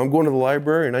 If I'm going to the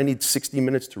library and I need 60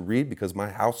 minutes to read because my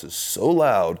house is so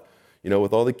loud,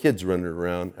 with all the kids running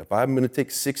around, if I'm going to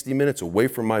take 60 minutes away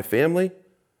from my family,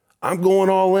 I'm going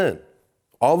all in.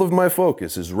 All of my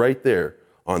focus is right there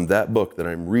on that book that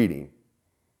I'm reading.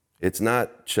 It's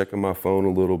not checking my phone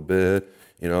a little bit,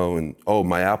 and oh,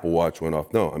 my Apple Watch went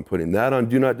off. No, I'm putting that on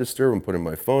Do Not Disturb. I'm putting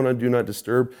my phone on Do Not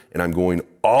Disturb, and I'm going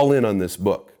all in on this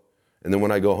book. And then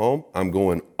when I go home, I'm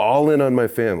going all in on my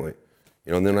family.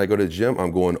 And then when I go to the gym,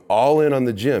 I'm going all in on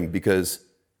the gym, because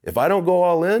if I don't go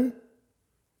all in,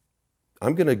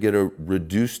 I'm going to get a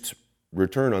reduced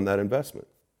return on that investment.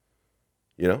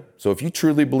 So if you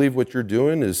truly believe what you're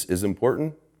doing is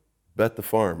important, bet the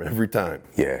farm every time.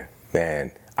 Yeah,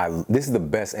 man. This is the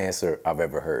best answer I've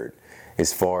ever heard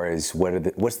as far as what's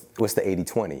the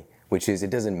 80-20, which is it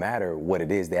doesn't matter what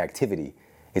it is, the activity.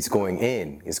 It's going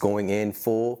in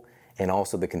full, and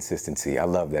also the consistency. I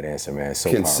love that answer, man. It's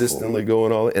so consistently powerful.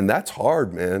 Going all in. And that's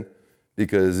hard, man,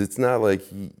 because it's not like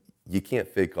you can't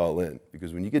fake all in,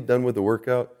 because when you get done with the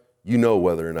workout, you know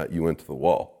whether or not you went to the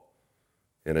wall.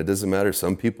 And it doesn't matter.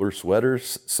 Some people are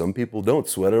sweaters. Some people don't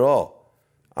sweat at all.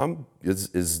 I'm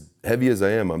as heavy as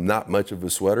I am. I'm not much of a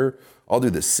sweater. I'll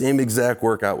do the same exact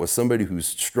workout with somebody who's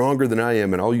stronger than I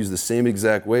am, and I'll use the same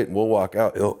exact weight, and we'll walk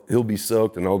out. He'll be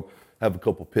soaked, and I'll have a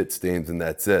couple pit stains, and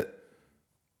that's it.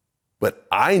 But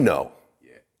I know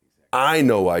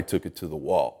I took it to the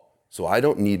wall. So I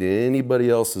don't need anybody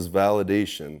else's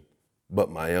validation but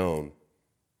my own.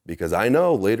 Because I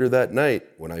know later that night,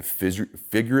 when I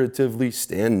figuratively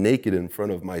stand naked in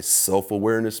front of my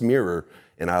self-awareness mirror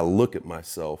and I look at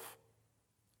myself,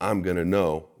 I'm going to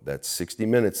know that 60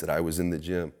 minutes that I was in the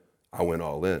gym, I went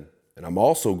all in. And I'm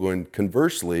also going,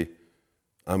 conversely,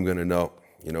 I'm going to know,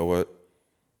 you know what?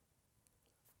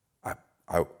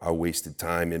 I wasted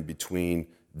time in between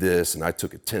this, and I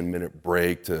took a 10-minute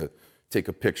break to take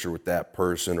a picture with that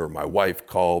person, or my wife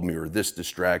called me, or this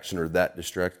distraction or that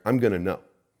distraction. I'm going to know.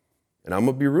 And I'm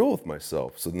going to be real with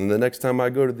myself. So then the next time I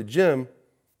go to the gym,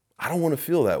 I don't want to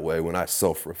feel that way when I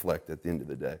self-reflect at the end of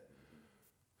the day.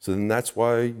 So then that's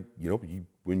why,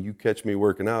 when you catch me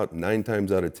working out, 9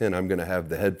 times out of 10, I'm going to have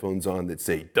the headphones on that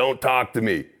say, don't talk to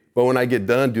me. But when I get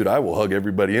done, dude, I will hug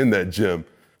everybody in that gym.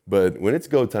 But when it's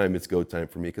go time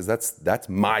for me, because that's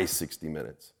my 60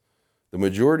 minutes. The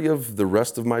majority of the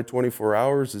rest of my 24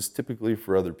 hours is typically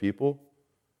for other people.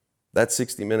 That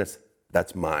 60 minutes,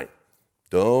 that's mine.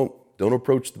 Don't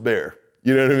approach the bear.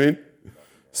 You know what I mean?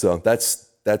 So that's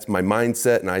my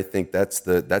mindset, and I think that's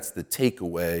the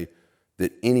takeaway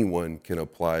that anyone can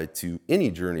apply to any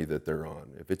journey that they're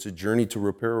on. If it's a journey to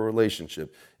repair a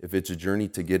relationship, if it's a journey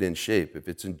to get in shape, if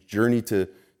it's a journey to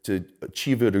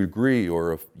achieve a degree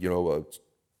or a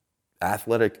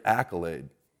athletic accolade,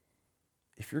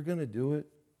 if you're gonna do it,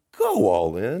 go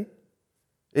all in.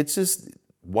 It's just,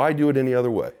 why do it any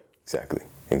other way?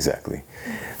 Exactly.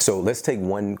 So let's take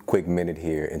one quick minute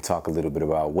here and talk a little bit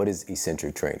about what is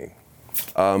eccentric training.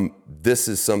 This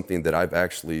is something that I've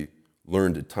actually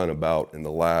learned a ton about in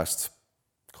the last,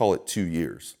 call it 2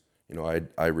 years.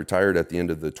 I retired at the end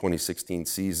of the 2016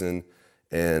 season,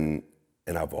 and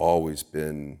I've always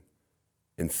been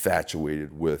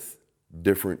infatuated with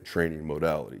different training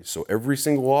modalities. So every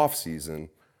single off season,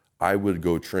 I would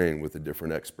go train with a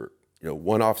different expert.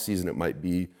 One off season it might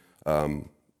be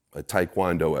a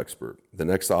Taekwondo expert. The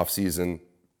next off season,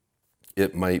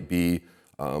 it might be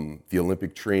the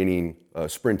Olympic training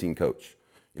sprinting coach.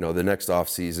 The next off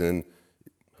season,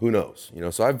 who knows?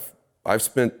 So I've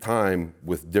spent time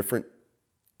with different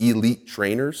elite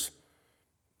trainers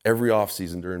every off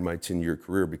season during my 10-year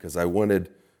career, because I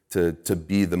wanted to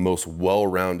be the most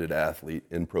well-rounded athlete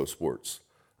in pro sports.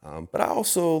 But I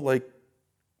also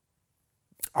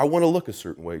I want to look a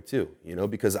certain way too,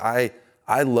 because I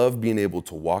love being able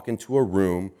to walk into a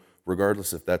room,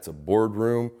 regardless if that's a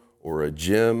boardroom or a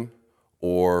gym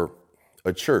or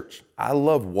a church. I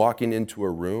love walking into a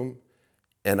room,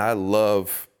 and I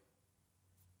love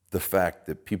the fact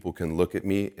that people can look at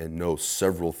me and know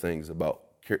several things about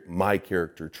my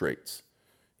character traits.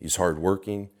 He's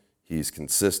hardworking, he's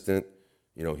consistent,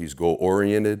 he's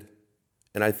goal-oriented.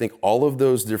 And I think all of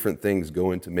those different things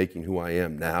go into making who I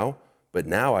am now. But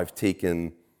now I've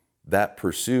taken that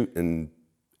pursuit and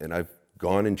I've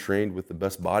gone and trained with the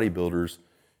best bodybuilders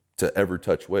to ever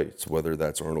touch weights, whether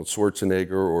that's Arnold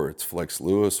Schwarzenegger or it's Flex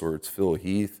Lewis or it's Phil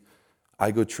Heath.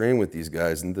 I go train with these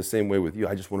guys, and the same way with you,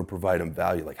 I just want to provide them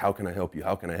value. Like, how can I help you?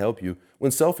 How can I help you?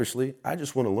 When selfishly, I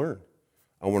just want to learn.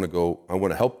 I want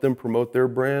to help them promote their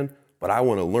brand, but I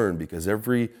want to learn, because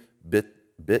every bit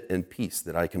bit and piece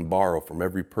that I can borrow from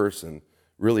every person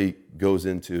really goes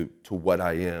into what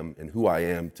I am and who I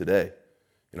am today.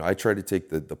 I try to take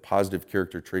the positive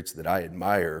character traits that I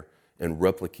admire and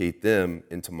replicate them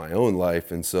into my own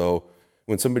life. And so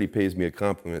when somebody pays me a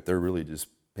compliment, they're really just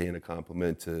paying a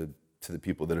compliment to the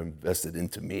people that invested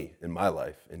into me in my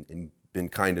life and been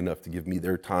kind enough to give me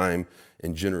their time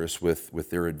and generous with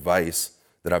their advice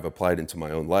that I've applied into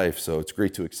my own life. So it's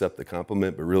great to accept the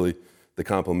compliment, but really the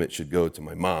compliment should go to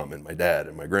my mom and my dad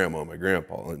and my grandma and my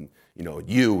grandpa and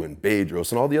you and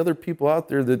Bedros and all the other people out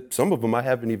there that some of them I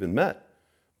haven't even met.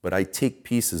 But I take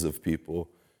pieces of people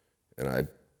and I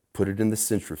put it in the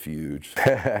centrifuge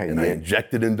and I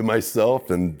inject it into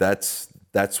myself, and that's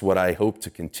what I hope to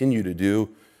continue to do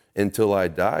until I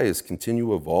die, is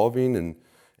continue evolving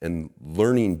and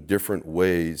learning different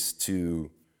ways to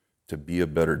be a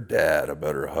better dad, a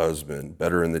better husband,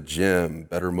 better in the gym,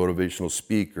 better motivational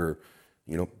speaker,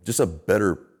 just a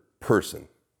better person.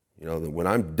 That when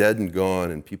I'm dead and gone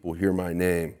and people hear my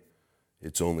name,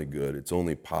 it's only good, it's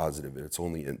only positive, it's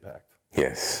only impact.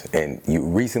 Yes, and you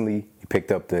recently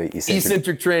picked up the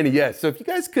Eccentric training, yes. So if you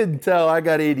guys couldn't tell, I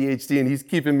got ADHD and he's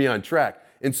keeping me on track.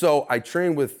 And so I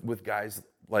train with guys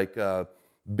like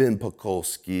Ben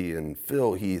Pakulski and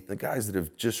Phil Heath, the guys that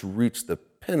have just reached the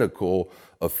pinnacle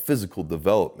of physical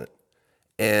development.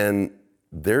 And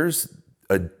there's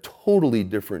a totally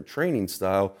different training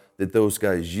style that those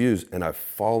guys use, and I've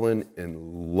fallen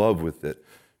in love with it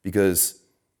because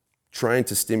trying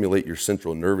to stimulate your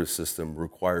central nervous system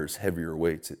requires heavier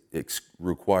weights. It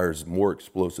requires more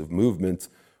explosive movements,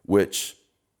 which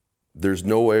there's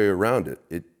no way around it.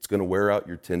 It's going to wear out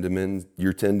your tendons,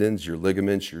 your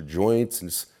ligaments, your joints,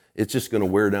 and it's just going to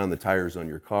wear down the tires on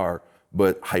your car.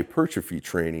 But hypertrophy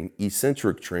training,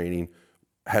 eccentric training,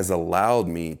 has allowed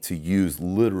me to use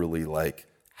literally like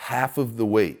half of the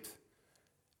weight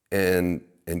and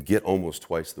get almost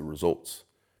twice the results.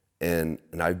 And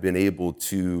I've been able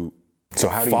to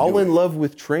fall in love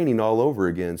with training all over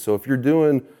again. So if you're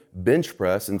doing bench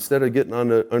press, instead of getting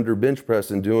under bench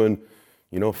press and doing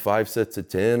 5 sets of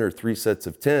 10 or 3 sets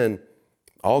of 10,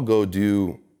 I'll go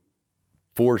do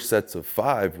 4 sets of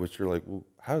 5, which you're like, well,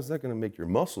 how's that going to make your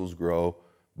muscles grow?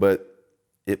 But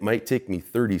it might take me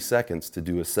 30 seconds to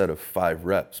do a set of 5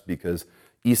 reps, because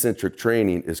eccentric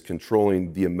training is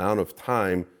controlling the amount of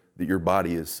time that your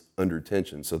body is under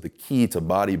tension. So the key to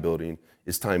bodybuilding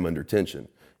is time under tension.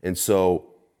 And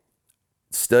so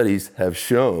studies have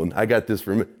shown,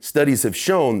 studies have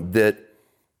shown that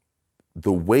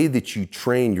the way that you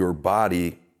train your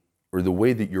body, or the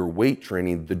way that you're weight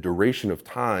training, the duration of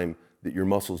time that your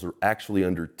muscles are actually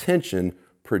under tension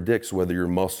predicts whether your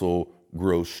muscle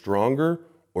grows stronger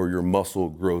or your muscle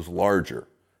grows larger.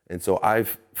 And so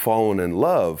I've fallen in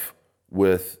love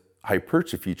with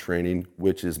hypertrophy training,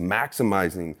 which is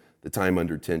maximizing the time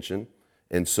under tension.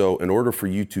 And so in order for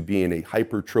you to be in a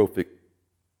hypertrophic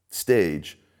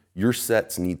stage, your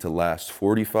sets need to last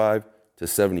 45 to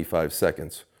 75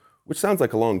 seconds, which sounds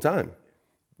like a long time.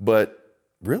 But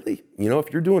really,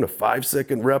 if you're doing a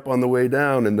 5-second rep on the way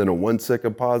down and then a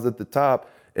 1-second pause at the top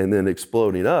and then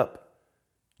exploding up,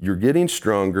 you're getting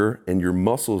stronger and your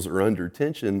muscles are under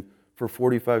tension for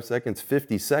 45 seconds,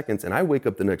 50 seconds. And I wake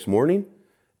up the next morning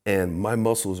and my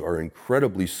muscles are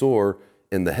incredibly sore,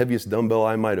 and the heaviest dumbbell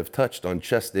I might have touched on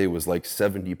chest day was like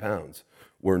 70 pounds,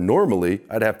 where normally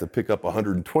I'd have to pick up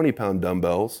 120-pound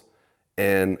dumbbells,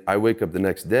 and I wake up the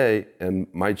next day and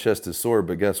my chest is sore,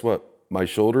 but guess what? My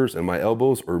shoulders and my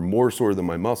elbows are more sore than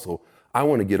my muscle. I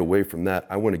want to get away from that.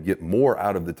 I want to get more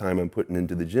out of the time I'm putting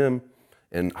into the gym,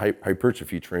 and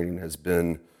hypertrophy training has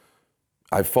been,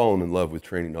 I've fallen in love with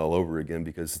training all over again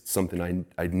because it's something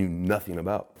I knew nothing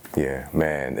about. Yeah,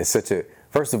 man, it's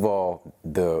first of all,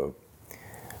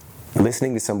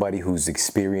 listening to somebody who's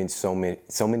experienced so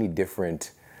many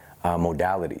different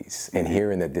modalities and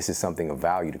hearing that this is something of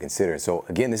value to consider. So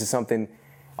again, this is something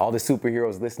all the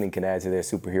superheroes listening can add to their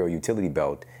superhero utility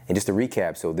belt. And just to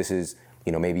recap, so this is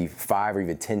maybe 5 or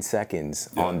even 10 seconds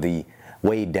on the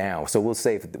way down. So we'll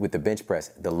say with the bench press,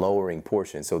 the lowering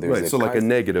portion. So there's like a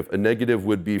negative. A negative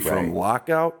would be from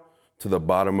lockout to the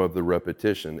bottom of the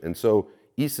repetition. And so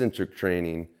eccentric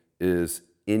training is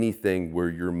anything where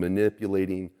you're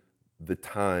manipulating the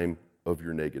time of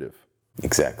your negative.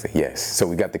 Exactly, yes. So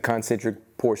we got the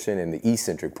concentric portion and the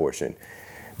eccentric portion.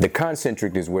 The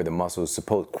concentric is where the muscle is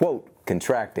supposed, quote,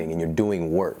 contracting and you're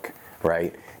doing work,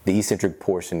 right? The eccentric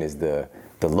portion is the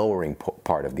lowering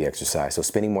part of the exercise. So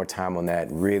spending more time on that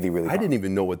really I didn't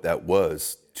even know what that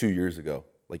was 2 years ago,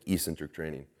 like eccentric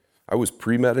training. I was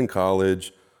pre-med in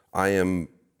college. I am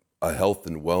a health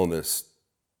and wellness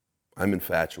I'm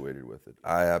infatuated with it.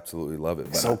 I absolutely love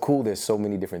it. So cool. There's so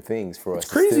many different things for us.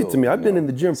 It's crazy to me. I've been in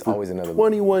the gym for always another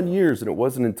 21 years, and it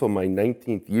wasn't until my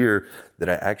 19th year that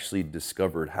I actually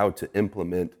discovered how to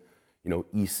implement,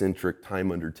 eccentric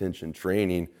time under tension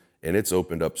training. And it's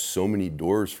opened up so many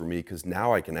doors for me because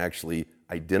now I can actually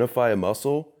identify a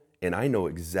muscle and I know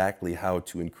exactly how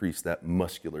to increase that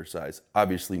muscular size.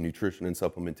 Obviously, nutrition and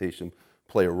supplementation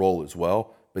play a role as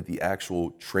well, but the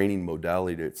actual training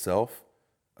modality itself,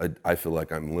 I feel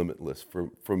like I'm limitless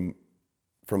from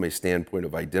a standpoint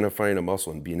of identifying a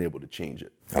muscle and being able to change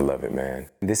it. I love it, man.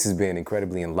 This has been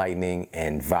incredibly enlightening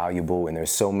and valuable, and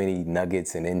there's so many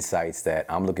nuggets and insights that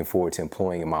I'm looking forward to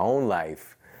employing in my own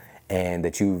life and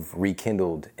that you've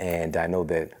rekindled, and I know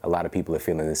that a lot of people are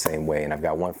feeling the same way. And I've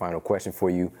got one final question for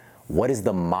you. What is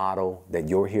the model that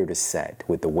you're here to set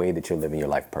with the way that you're living your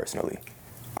life personally?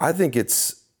 I think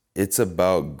it's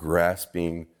about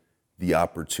grasping the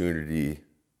opportunity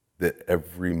that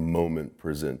every moment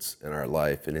presents in our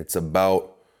life. And it's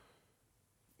about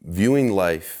viewing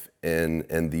life and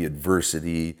the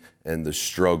adversity and the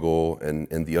struggle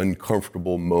and the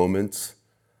uncomfortable moments.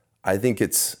 I think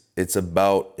it's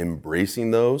about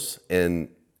embracing those and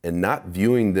not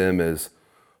viewing them as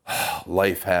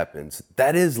life happens.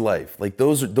 That is life. Like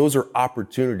those are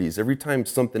opportunities. Every time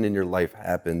something in your life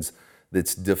happens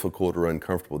that's difficult or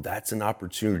uncomfortable, that's an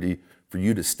opportunity for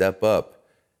you to step up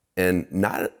and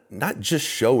not just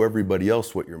show everybody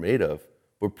else what you're made of,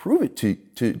 but prove it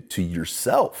to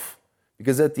yourself.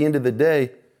 Because at the end of the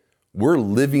day, we're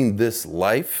living this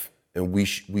life, and we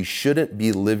shouldn't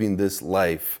be living this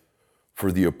life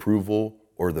for the approval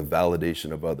or the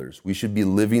validation of others. We should be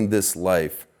living this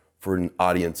life for an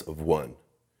audience of one.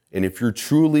 And if you're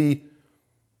truly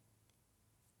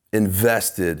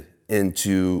invested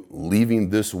into leaving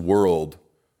this world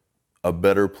a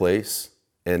better place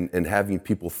and having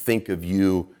people think of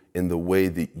you in the way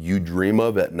that you dream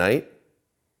of at night,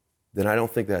 then I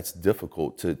don't think that's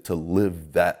difficult to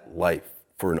live that life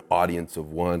for an audience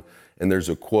of one. And there's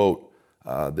a quote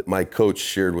that my coach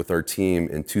shared with our team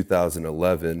in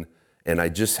 2011, and I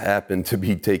just happened to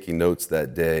be taking notes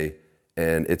that day,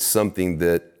 and it's something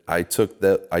that I took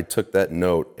that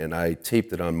note and I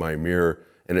taped it on my mirror,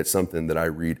 and it's something that I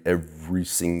read every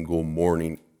single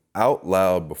morning out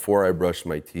loud before I brush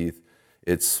my teeth.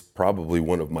 It's probably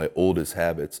one of my oldest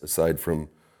habits, aside from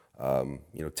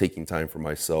taking time for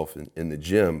myself in the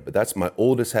gym. But that's my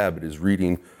oldest habit, is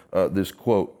reading this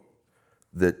quote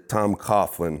that Tom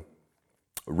Coughlin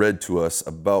read to us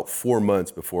about 4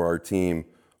 months before our team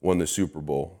won the Super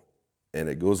Bowl. And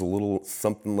it goes a little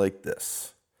something like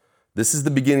this. "This is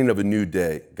the beginning of a new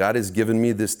day. God has given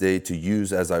me this day to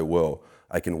use as I will.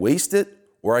 I can waste it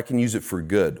or I can use it for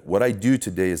good. What I do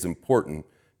today is important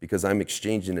because I'm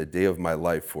exchanging a day of my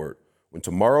life for it. When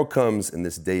tomorrow comes and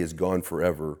this day is gone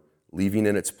forever, leaving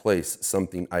in its place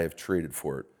something I have traded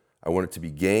for it. I want it to be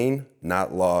gain,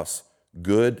 not loss,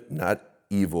 good, not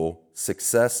evil,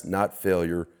 success, not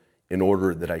failure, in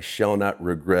order that I shall not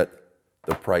regret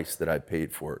the price that I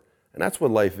paid for it." And that's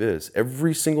what life is.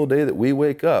 Every single day that we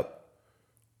wake up,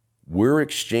 we're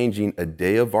exchanging a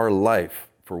day of our life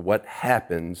for what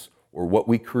happens or what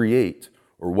we create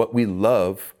or what we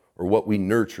love or what we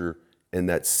nurture in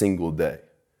that single day.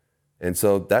 And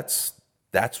so that's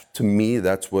to me,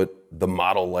 that's what the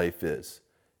model life is.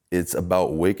 It's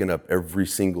about waking up every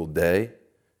single day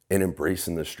and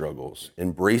embracing the struggles,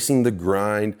 embracing the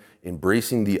grind,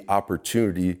 embracing the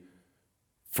opportunity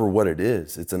for what it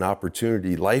is. It's an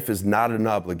opportunity. Life is not an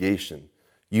obligation.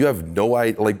 You have no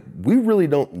idea, we really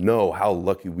don't know how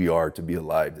lucky we are to be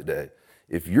alive today.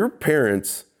 If your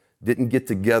parents didn't get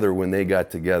together when they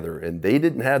got together and they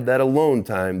didn't have that alone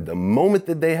time, the moment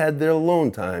that they had their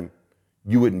alone time,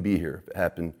 you wouldn't be here if it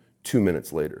happened 2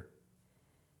 minutes later.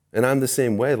 And I'm the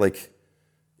same way.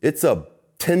 It's a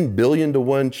 10 billion to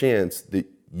 1 chance that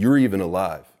you're even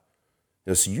alive.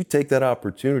 So you take that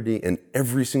opportunity, and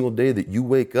every single day that you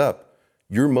wake up,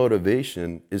 your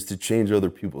motivation is to change other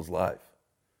people's lives.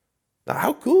 Now,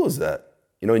 how cool is that?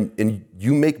 And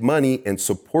you make money and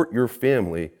support your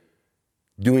family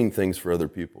doing things for other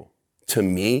people. To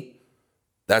me,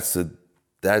 that's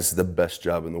the best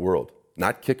job in the world.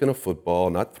 Not kicking a football,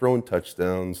 not throwing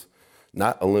touchdowns,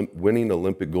 not winning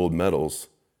Olympic gold medals.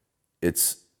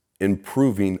 It's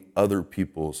improving other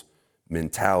people's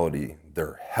mentality,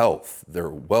 their health, their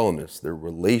wellness, their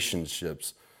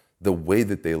relationships, the way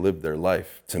that they live their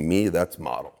life. To me, that's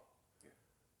model.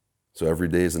 So every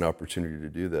day is an opportunity to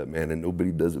do that, man, and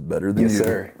nobody does it better than you. Yes,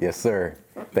 sir. Yes, sir.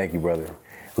 Thank you, brother.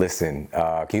 Listen,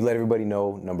 can you let everybody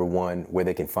know, number one, where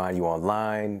they can find you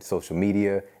online, social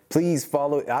media? Please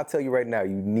follow. I'll tell you right now,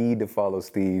 you need to follow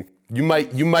Steve. You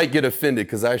might get offended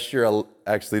because I share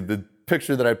actually the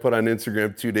picture that I put on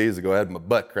Instagram 2 days ago. I had my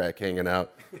butt crack hanging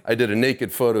out. I did a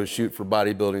naked photo shoot for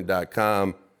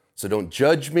bodybuilding.com. So don't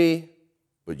judge me,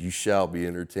 but you shall be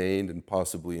entertained and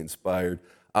possibly inspired.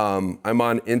 I'm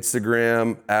on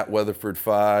Instagram at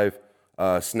Weatherford5.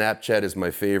 Snapchat is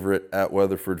my favorite at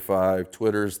Weatherford5.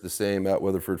 Twitter's the same at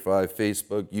Weatherford5.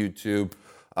 Facebook, YouTube.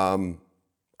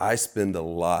 I spend a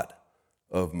lot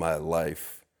of my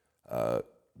life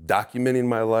documenting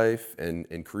my life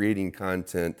and creating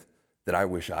content that I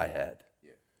wish I had.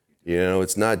 You know,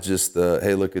 it's not just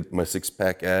hey, look at my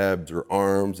six-pack abs or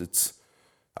arms.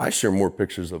 I share more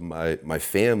pictures of my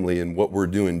family and what we're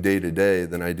doing day to day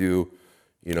than I do,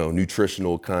 you know,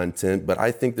 nutritional content. But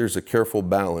I think there's a careful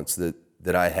balance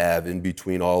that I have in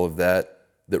between all of that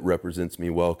represents me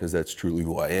well, because that's truly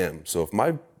who I am. So if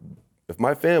my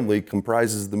family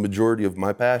comprises the majority of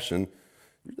my passion,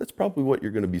 that's probably what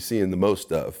you're going to be seeing the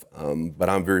most of. But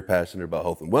I'm very passionate about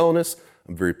health and wellness.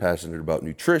 I'm very passionate about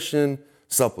nutrition,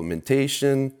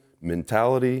 supplementation,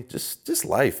 mentality, just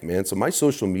life, man. So my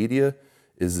social media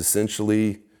is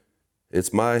essentially,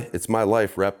 it's my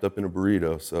life wrapped up in a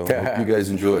burrito. So I hope you guys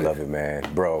enjoy it. I love it, man.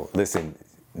 Bro, listen,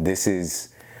 this is,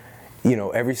 you know,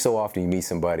 every so often you meet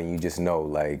somebody and you just know,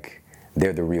 like,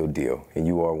 they're the real deal, and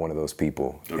you are one of those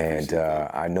people. And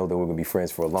I know that we're gonna be friends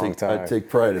for a long time. I take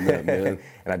pride in that, man.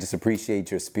 And I just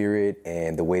appreciate your spirit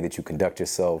and the way that you conduct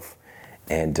yourself.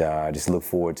 And I just look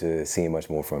forward to seeing much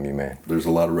more from you, man. There's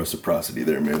a lot of reciprocity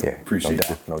there, man. Yeah, Appreciate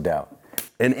you. No doubt.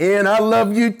 And Ann, I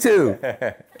love you too.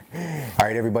 All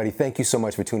right, everybody, thank you so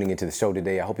much for tuning into the show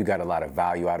today. I hope you got a lot of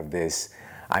value out of this.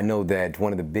 I know that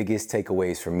one of the biggest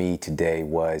takeaways for me today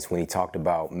was when he talked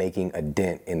about making a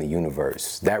dent in the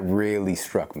universe. That really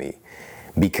struck me,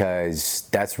 because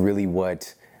that's really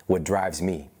what drives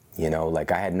me. You know,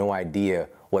 like, I had no idea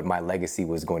what my legacy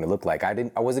was going to look like. I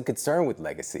wasn't concerned with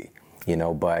legacy, you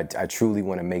know, but I truly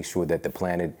want to make sure that the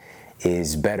planet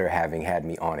is better having had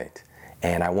me on it.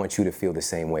 And I want you to feel the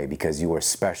same way, because you are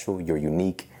special, you're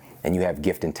unique, and you have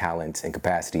gift and talents and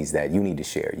capacities that you need to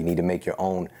share. You need to make your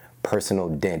own personal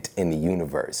dent in the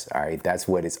universe. All right, that's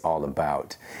what it's all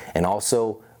about. And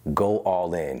also, go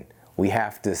all in. We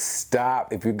have to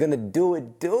stop. If you're gonna do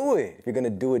it, do it. If you're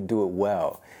gonna do it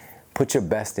well. Put your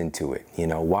best into it. You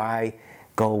know, why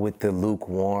go with the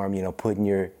lukewarm, you know, putting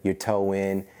your toe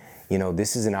in? You know,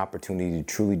 this is an opportunity to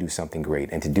truly do something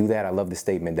great. And to do that, I love the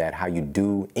statement that how you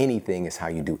do anything is how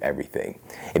you do everything.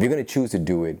 If you're gonna choose to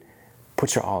do it,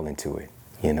 put your all into it,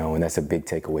 you know, and that's a big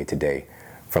takeaway today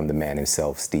from the man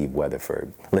himself, Steve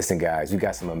Weatherford. Listen, guys, we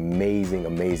got some amazing,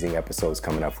 amazing episodes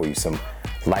coming up for you, some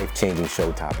life-changing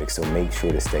show topics, so make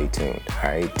sure to stay tuned, all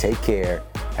right? Take care,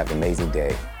 have an amazing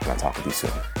day, and I'll talk with you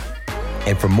soon.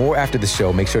 And for more after the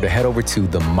show, make sure to head over to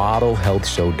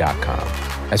themodelhealthshow.com.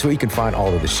 That's where you can find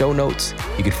all of the show notes,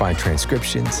 you can find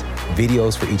transcriptions,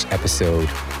 videos for each episode,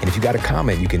 and if you got a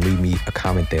comment, you can leave me a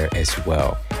comment there as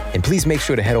well. And please make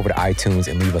sure to head over to iTunes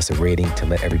and leave us a rating to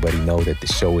let everybody know that the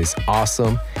show is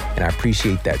awesome, and I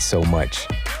appreciate that so much.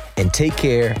 And take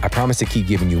care. I promise to keep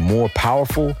giving you more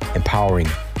powerful, empowering,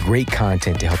 great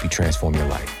content to help you transform your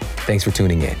life. Thanks for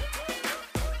tuning in.